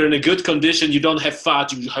 oh, if you're in a good condition, you don't have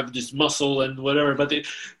fat, you have this muscle and whatever. But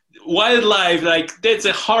wildlife, like that's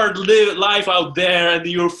a hard life out there, and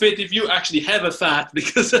you're fit if you actually have a fat,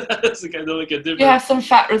 because that's kind of like a different. You have some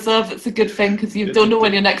fat reserve. It's a good thing because you don't know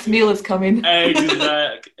when your next meal is coming.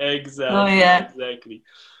 Exactly. Oh yeah. Exactly.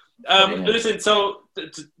 Listen, so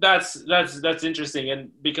that's interesting,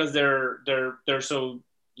 and because they're so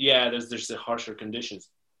there's the harsher conditions.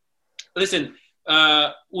 Listen,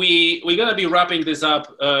 we're gonna be wrapping this up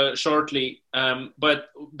shortly, but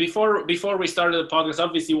before we started the podcast,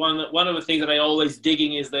 obviously one of the things that I always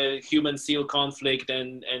digging is the human seal conflict,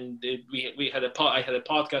 and I had a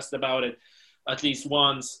podcast about it at least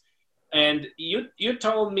once, and you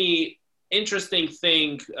told me interesting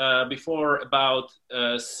thing before about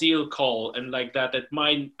seal call and like that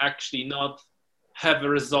might actually not have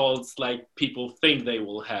results like people think they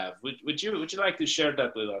will have. Would you like to share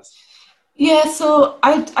that with us? Yeah, so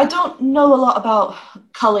I don't know a lot about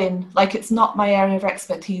culling. Like, it's not my area of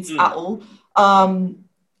expertise at all.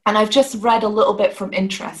 and I've just read a little bit from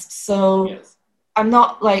interest. So Yes. I'm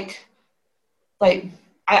not like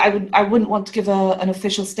I wouldn't want to give an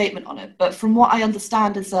official statement on it, but from what I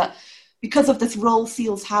understand is that because of this role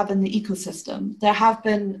seals have in the ecosystem, there have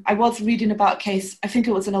been, I was reading about a case, I think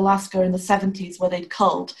it was in Alaska in the 70s, where they'd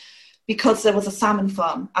culled because there was a salmon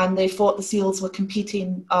farm and they thought the seals were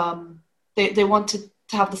competing. They wanted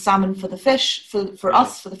to have the salmon for the fish, for Yes.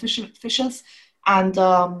 us, for the fishers. And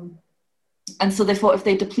so they thought if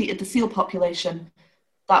they depleted the seal population,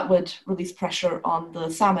 that would release pressure on the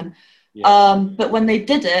salmon. Yes. But when they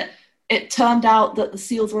did it, it turned out that the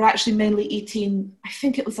seals were actually mainly eating, I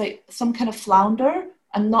think it was like some kind of flounder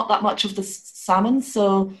and not that much of the salmon.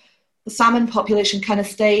 So the salmon population kind of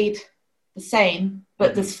stayed the same,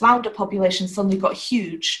 but this flounder population suddenly got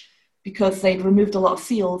huge because they'd removed a lot of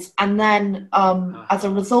seals. And then as a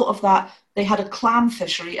result of that, they had a clam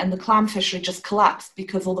fishery, and the clam fishery just collapsed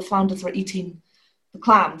because all the flounders were eating the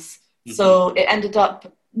clams. So it ended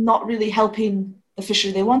up not really helping the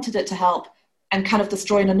fishery they wanted it to help, and kind of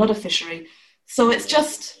destroying another fishery. So it's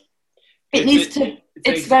just,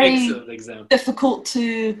 it's very difficult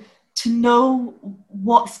to know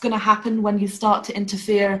what's going to happen when you start to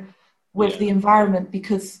interfere with the environment,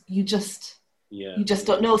 because you just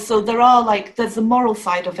don't know. So there's the moral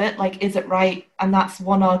side of it, like, is it right? And that's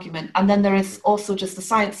one argument. And then there is also just the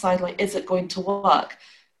science side, like, is it going to work?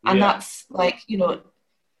 And that's like,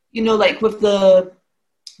 like with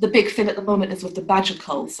the big thing at the moment is with the badger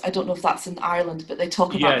culls. I don't know if that's in Ireland, but they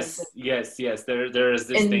talk about this. Yes. There is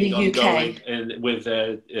this thing ongoing, and with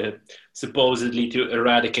supposedly to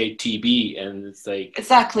eradicate TB, and it's like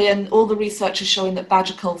exactly. And all the research is showing that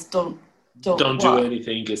badger culls don't do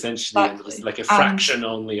anything essentially. Exactly. It's like a fraction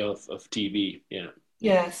only of TB. Yeah.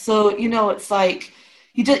 Yeah. So it's like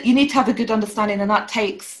you need to have a good understanding, and that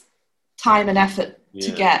takes time and effort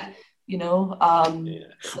to get. So.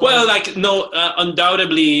 Well,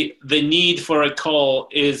 undoubtedly the need for a call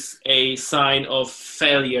is a sign of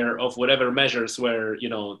failure of whatever measures where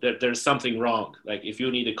there's something wrong. Like, if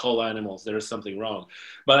you need to call animals, there's something wrong.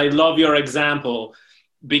 But I love your example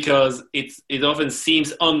because it often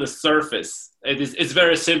seems on the surface it's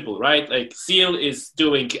very simple, right? Like, seal is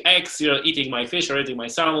doing X, eating my fish or eating my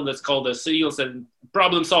salmon, let's call the seals, and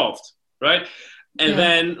problem solved, right? And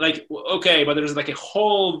then, okay, but there's a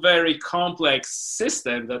whole very complex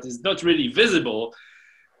system that is not really visible.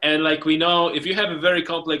 And we know, if you have a very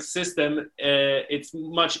complex system, it's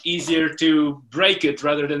much easier to break it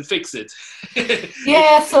rather than fix it.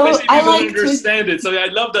 Yeah, so I like to understand it. So I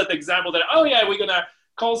love that example that, we're going to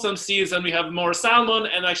call some seals and we have more salmon,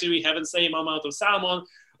 and actually we have the same amount of salmon,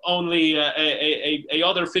 only a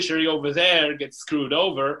other fishery over there gets screwed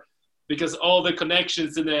over. Because all the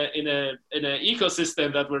connections in an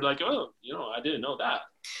ecosystem that were I didn't know that.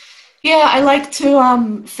 Yeah, I like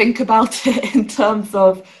to think about it in terms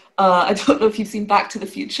of I don't know if you've seen Back to the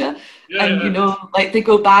Future, they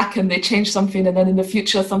go back and they change something, and then in the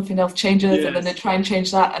future something else changes, and then they try and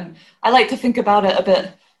change that. And I like to think about it a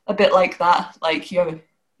bit like that. Like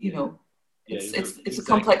it's a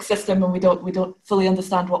complex system, and we don't fully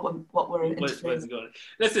understand what we're interfering.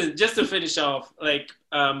 Listen, just to finish off,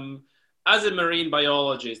 as a marine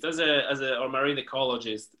biologist, or marine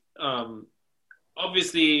ecologist,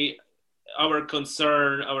 obviously our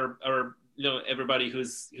concern, our everybody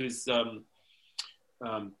who's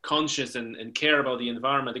conscious and care about the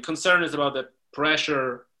environment, the concern is about the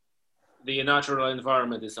pressure the natural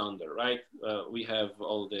environment is under, right? We have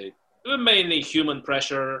all the mainly human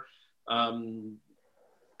pressure,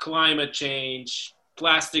 climate change,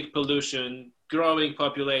 plastic pollution, growing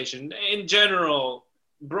population, in general.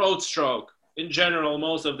 Broad stroke, in general,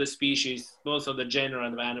 most of the species, most of the genera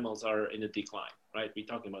of animals are in a decline, right? We're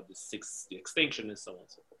talking about the extinction and so on and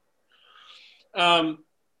so forth.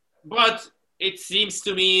 But it seems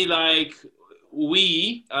to me like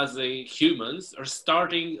we, as humans, are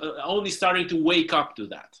only starting to wake up to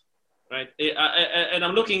that, right? And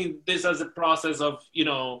I'm looking at this as a process of,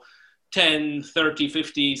 10, 30,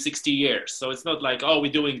 50, 60 years. So it's not like,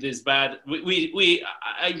 we're doing this bad.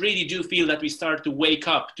 I really do feel that we start to wake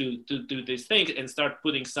up to this thing and start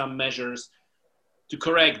putting some measures to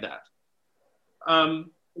correct that.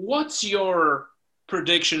 What's your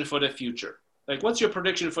prediction for the future? What's your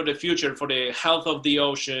prediction for the future for the health of the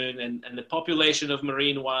ocean and the population of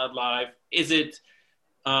marine wildlife? Is it,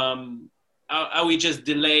 are we just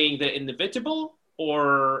delaying the inevitable,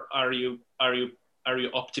 or are you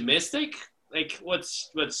optimistic?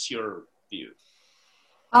 What's your view?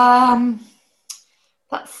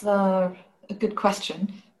 That's a good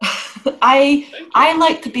question. I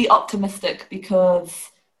like to be optimistic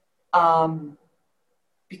because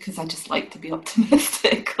because I just like to be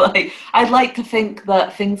optimistic. Like, I'd like to think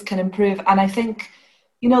that things can improve. And I think,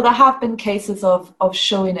 there have been cases of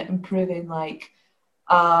showing it improving,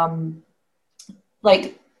 um,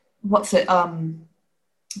 like what's it?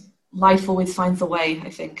 Life always finds a way. I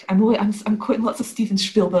think I'm quoting lots of Steven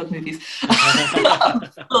Spielberg movies.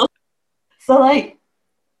 So like,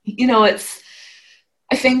 it's.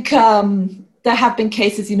 I think there have been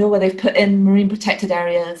cases, where they've put in marine protected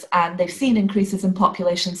areas and they've seen increases in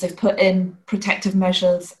populations. They've put in protective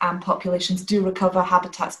measures and populations do recover,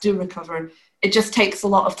 habitats do recover. It just takes a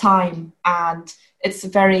lot of time and it's a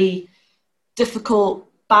very difficult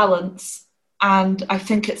balance. And I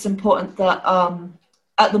think it's important that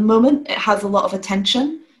at the moment it has a lot of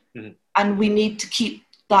attention, and we need to keep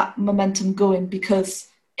that momentum going, because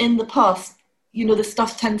in the past, this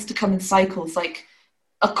stuff tends to come in cycles. Like,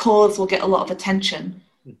 a cause will get a lot of attention,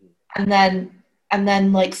 and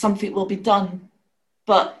then like something will be done,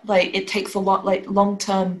 but like it takes a lot, like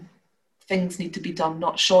long-term things need to be done,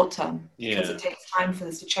 not short-term, because it takes time for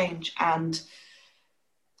this to change.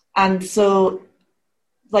 And so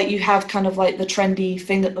like you have kind of like the trendy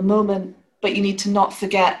thing at the moment, but you need to not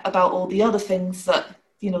forget about all the other things that,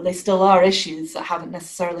 they still are issues that haven't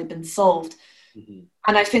necessarily been solved.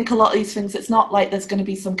 And I think a lot of these things, it's not like there's going to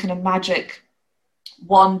be some kind of magic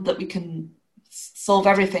one that we can solve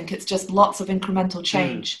everything. It's just lots of incremental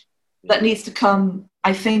change that needs to come.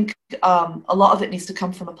 I think a lot of it needs to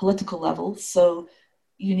come from a political level. So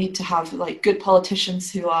you need to have like good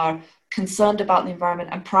politicians who are concerned about the environment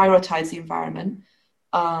and prioritize the environment,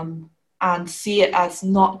 and see it as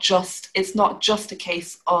it's not just a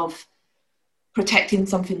case of protecting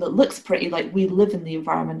something that looks pretty. Like, we live in the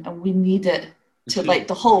environment and we need it to, like,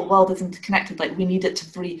 the whole world is interconnected. Like, we need it to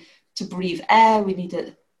breathe air, we need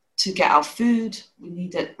it to get our food, we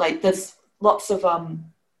need it, like, there's lots of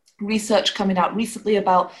research coming out recently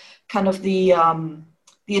about kind of the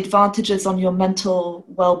advantages on your mental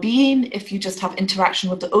well-being if you just have interaction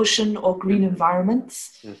with the ocean or green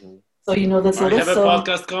environments. So, there's I have a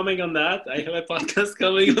podcast coming on that.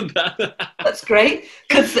 That's great,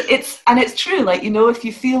 because it's true. Like, if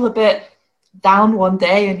you feel a bit down one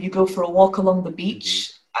day and you go for a walk along the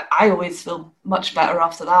beach, I always feel much better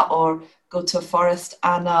after that, or go to a forest.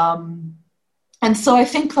 And so I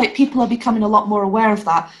think like people are becoming a lot more aware of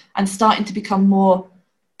that and starting to become more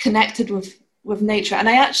connected with nature. And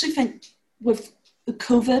I actually think with the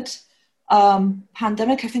COVID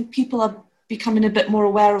pandemic, I think people are becoming a bit more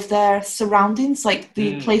aware of their surroundings, like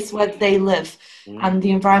the place where they live and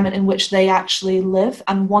the environment in which they actually live,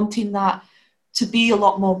 and wanting that to be a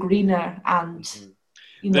lot more greener. And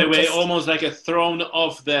they were almost like a thrown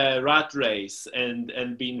off the rat race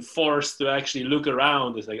and being forced to actually look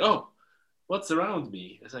around. It's like, oh, what's around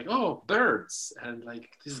me? It's like, oh, birds and like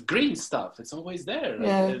this green stuff. It's always there,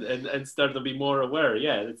 and start to be more aware.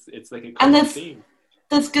 Yeah, it's like a common theme.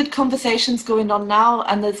 There's good conversations going on now,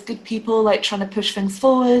 and there's good people like trying to push things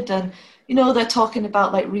forward, and they're talking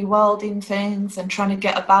about like rewilding things and trying to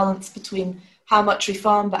get a balance between how much we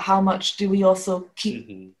farm, but how much do we also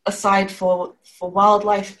keep aside for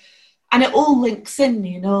wildlife. And it all links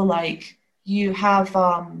in, like you have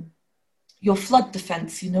your flood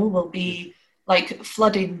defense, will be like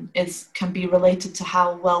flooding can be related to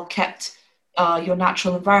how well kept your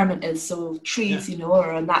natural environment is. So trees,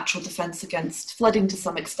 are a natural defense against flooding to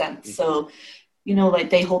some extent. So, like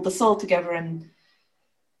they hold the soil together, and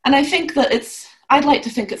I think that I'd like to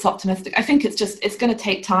think it's optimistic. I think it's going to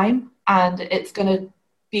take time, and it's going to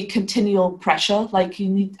be continual pressure. Like you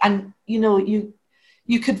need, and you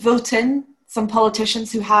could vote in some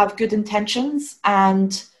politicians who have good intentions,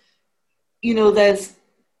 and you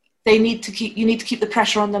need to keep the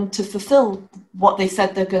pressure on them to fulfill what they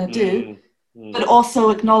said they're going to do, but also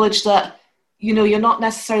acknowledge that you're not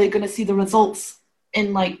necessarily going to see the results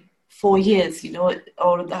in like 4 years,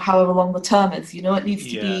 or however long the term is. It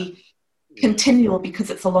needs to be continual, because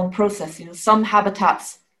it's a long process. Some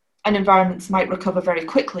habitats and environments might recover very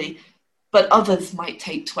quickly, but others might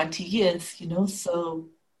take 20 years. So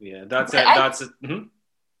that's it.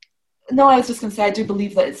 No, I was just going to say, I do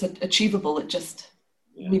believe that it's achievable. It just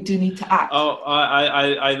we do need to act. Oh,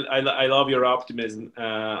 I love your optimism.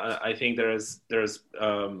 I think there's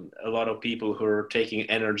a lot of people who are taking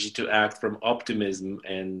energy to act from optimism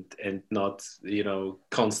and not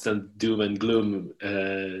constant doom and gloom.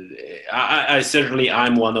 I certainly,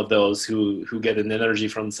 I'm one of those who get an energy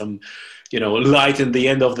from some light in the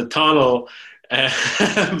end of the tunnel.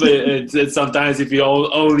 But it's sometimes if you're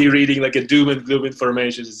only reading like a doom and gloom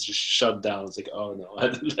information, it's just shut down. It's like, oh no,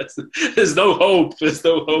 there's no hope. There's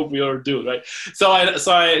no hope. We are doomed, right? So I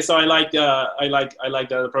like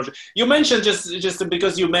that approach. You mentioned just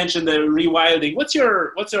because you mentioned the rewilding. What's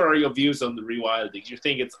your views on the rewilding? Do you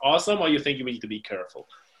think it's awesome, or you think you need to be careful?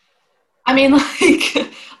 I mean, like,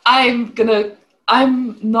 I'm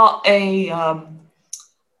not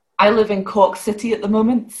I live in Cork City at the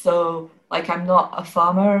moment, so like I'm not a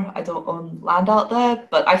farmer. I don't own land out there,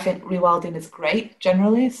 but I think rewilding is great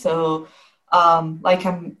generally. So like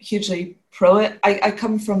I'm hugely pro it. I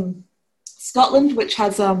come from Scotland, which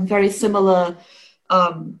has very similar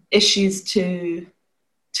issues to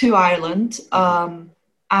Ireland. And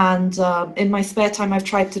in my spare time, I've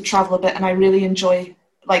tried to travel a bit, and I really enjoy,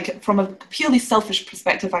 like, from a purely selfish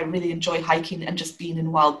perspective, I really enjoy hiking and just being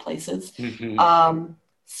in wild places.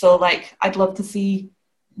 So, like, I'd love to see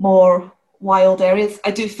more wild areas.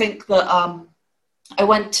 I do think that I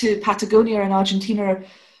went to Patagonia in Argentina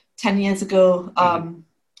 10 years ago.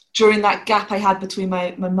 During that gap I had between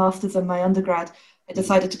my master's and my undergrad, I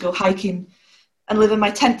decided to go hiking and live in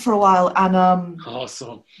my tent for a while. And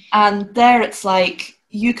awesome. And there it's like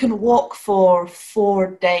you can walk for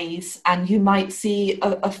 4 days and you might see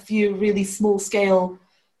a few really small scale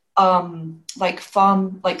like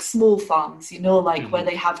small farms, you know, like where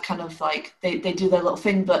they have kind of like they do their little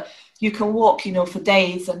thing, but you can walk, you know, for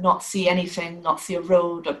days and not see anything, not see a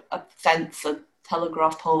road, a fence, a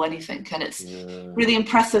telegraph pole, anything. And it's really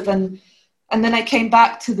impressive. And then I came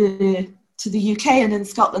back to the UK, and in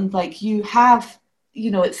Scotland, like, you have,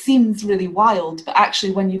 you know, it seems really wild, but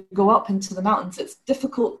actually when you go up into the mountains, it's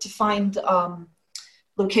difficult to find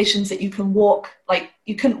locations that you can walk. Like,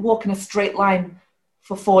 you couldn't walk in a straight line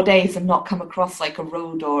for 4 days and not come across like a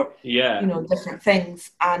road or you know, different things.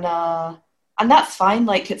 And that's fine.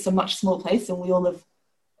 Like, it's a much smaller place and we all live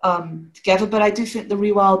together. But I do think the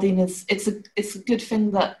rewilding it's a good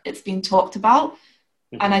thing that it's been talked about.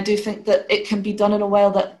 And I do think that it can be done in a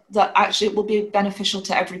way that actually it will be beneficial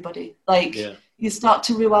to everybody. Like, you start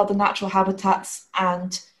to rewild the natural habitats,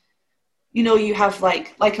 and, you know, you have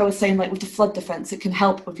like I was saying, like with the flood defense, it can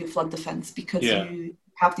help with your flood defense because you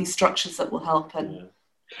have these structures that will help. And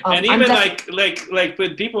and even like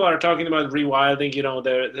when people are talking about rewilding, you know,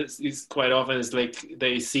 it's quite often it's like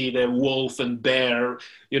they see the wolf and bear,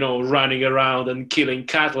 you know, running around and killing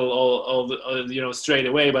cattle all you know, straight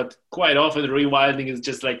away. But quite often rewilding is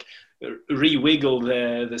just like re-wiggle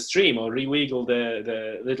the stream or re-wiggle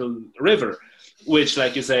the little river, which,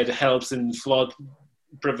 like you said, helps in flood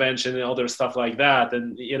prevention and other stuff like that.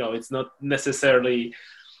 And, you know, it's not necessarily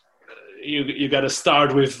you got to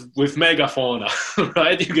start with megafauna,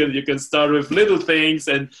 right? You can start with little things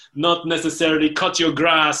and not necessarily cut your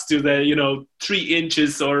grass to the, you know, 3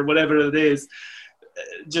 inches or whatever it is.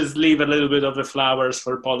 Just leave a little bit of the flowers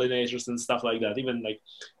for pollinators and stuff like that. Even like,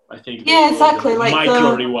 I think exactly, like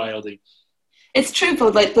micro rewilding. It's true,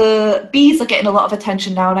 but like the bees are getting a lot of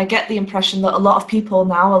attention now, and I get the impression that a lot of people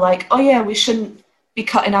now are like, oh yeah, we shouldn't be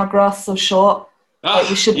cutting our grass so short.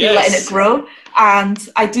 Like, we should be letting it grow. And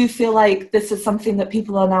I do feel like this is something that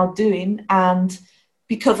people are now doing. And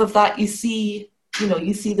because of that, you see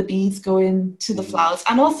the bees going to the flowers.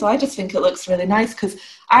 And also, I just think it looks really nice because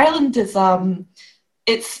Ireland is,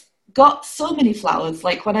 it's got so many flowers.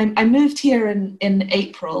 Like, when I moved here in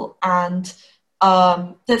April, and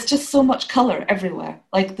there's just so much color everywhere.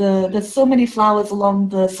 Like, there's so many flowers along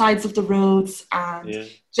the sides of the roads and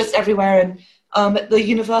just everywhere. And at the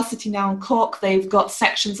university now in Cork, they've got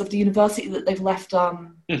sections of the university that they've left. I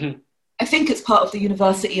think it's part of the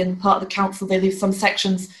university and part of the council. They leave some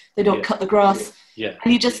sections. They don't cut the grass. And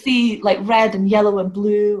you just see like red and yellow and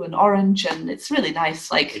blue and orange, and it's really nice.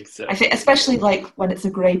 Like, I think, especially like when it's a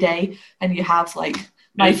grey day and you have like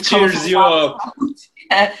nice colours. It cheers you up.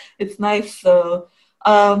 Yeah, it's nice. So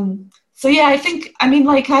yeah, I think, I mean,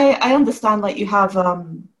 like, I understand, like, you have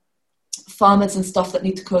farmers and stuff that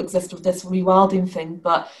need to coexist with this rewilding thing,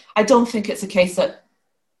 but I don't think it's a case that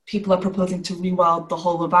people are proposing to rewild the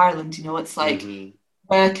whole of Ireland. You know, it's like,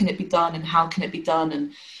 where can it be done and how can it be done?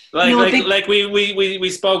 And like we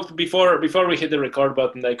spoke before we hit the record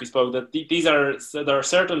button. Like, we spoke that there are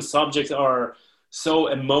certain subjects are so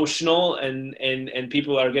emotional and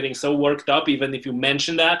people are getting so worked up even if you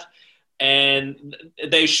mention that, and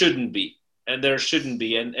they shouldn't be. And there shouldn't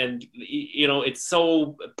be, and you know, it's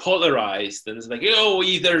so polarized, and it's like, oh,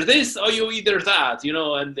 either this or you either that, you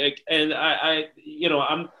know, and I you know,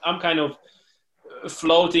 I'm kind of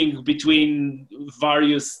floating between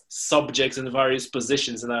various subjects and various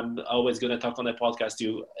positions, and I'm always going to talk on the podcast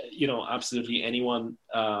to absolutely anyone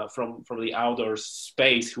from the outdoor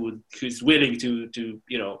space who's willing to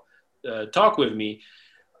talk with me.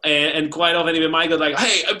 And quite often even Michael's like,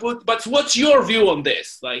 hey, but what's your view on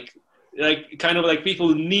this? Like kind of like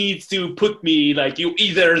people need to put me like, you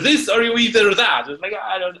either this or you either that. It's like,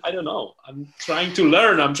 I don't know. I'm trying to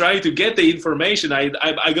learn. I'm trying to get the information. I'm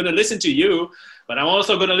going to listen to you, but I'm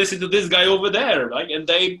also going to listen to this guy over there. Like, and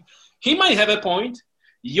he might have a point.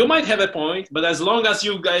 You might have a point, but as long as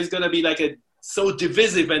you guys going to be like so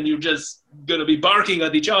divisive and you're just going to be barking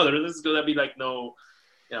at each other, this is going to be like, no,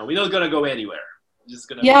 we're not going to go anywhere.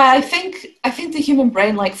 I think the human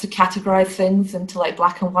brain likes to categorize things into like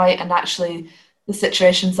black and white, and actually the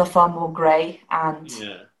situations are far more gray. And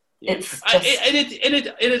it's just...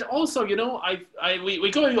 it also,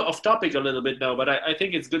 we're going off topic a little bit now, but I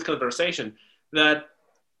think it's good conversation that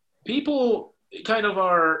people kind of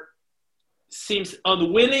seems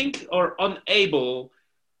unwilling or unable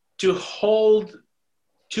to hold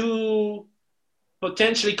two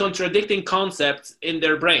potentially contradicting concepts in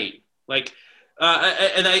their brain, like.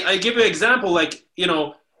 And I give you an example, like,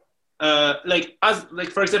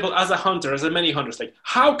 for example, as a hunter, as a many hunters, like,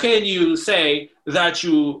 how can you say that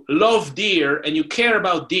you love deer and you care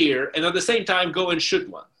about deer and at the same time go and shoot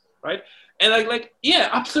one, right? And yeah,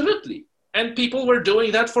 absolutely. And people were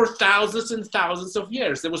doing that for thousands and thousands of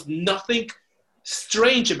years. There was nothing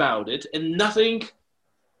strange about it and nothing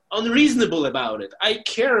unreasonable about it. I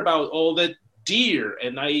care about all the deer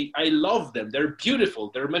and I love them. They're beautiful.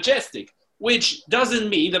 They're majestic. Which doesn't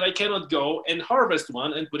mean that I cannot go and harvest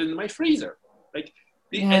one and put it in my freezer. Like,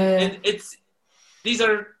 and these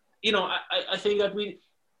are, I think that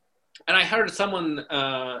and I heard someone,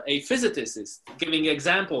 a physicist, giving an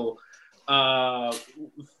example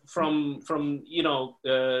from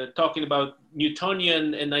talking about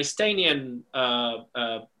Newtonian and Einsteinian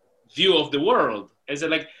view of the world. And so,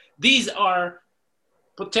 like, these are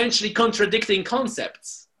potentially contradicting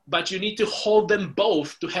concepts, but you need to hold them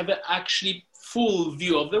both to have an actually full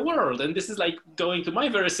view of the world. And this is like going to my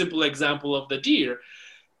very simple example of the deer.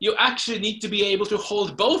 You actually need to be able to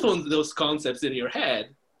hold both of those concepts in your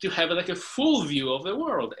head to have like a full view of the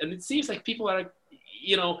world. And it seems like people are,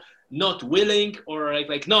 not willing, or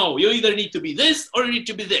like, no, you either need to be this or you need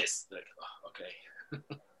to be this. Like, oh, okay.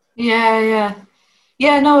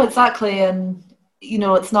 Yeah, no, exactly. And,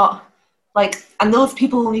 it's not... like, and those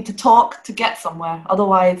people need to talk to get somewhere.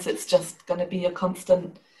 Otherwise, it's just going to be a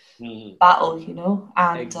constant battle,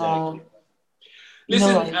 And exactly.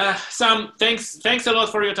 Listen, Sam, thanks a lot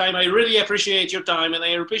for your time. I really appreciate your time, and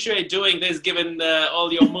I appreciate doing this, given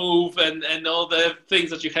all your move and all the things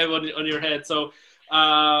that you have on your head. So,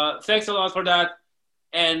 thanks a lot for that.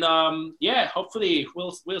 And hopefully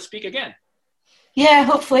we'll speak again. Yeah,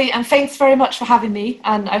 hopefully, and thanks very much for having me.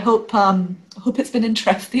 And I hope it's been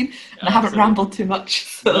interesting, and I haven't rambled too much.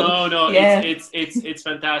 So, no, yeah. It's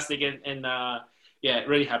fantastic, and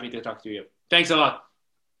really happy to talk to you. Thanks a lot.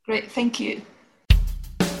 Great, thank you.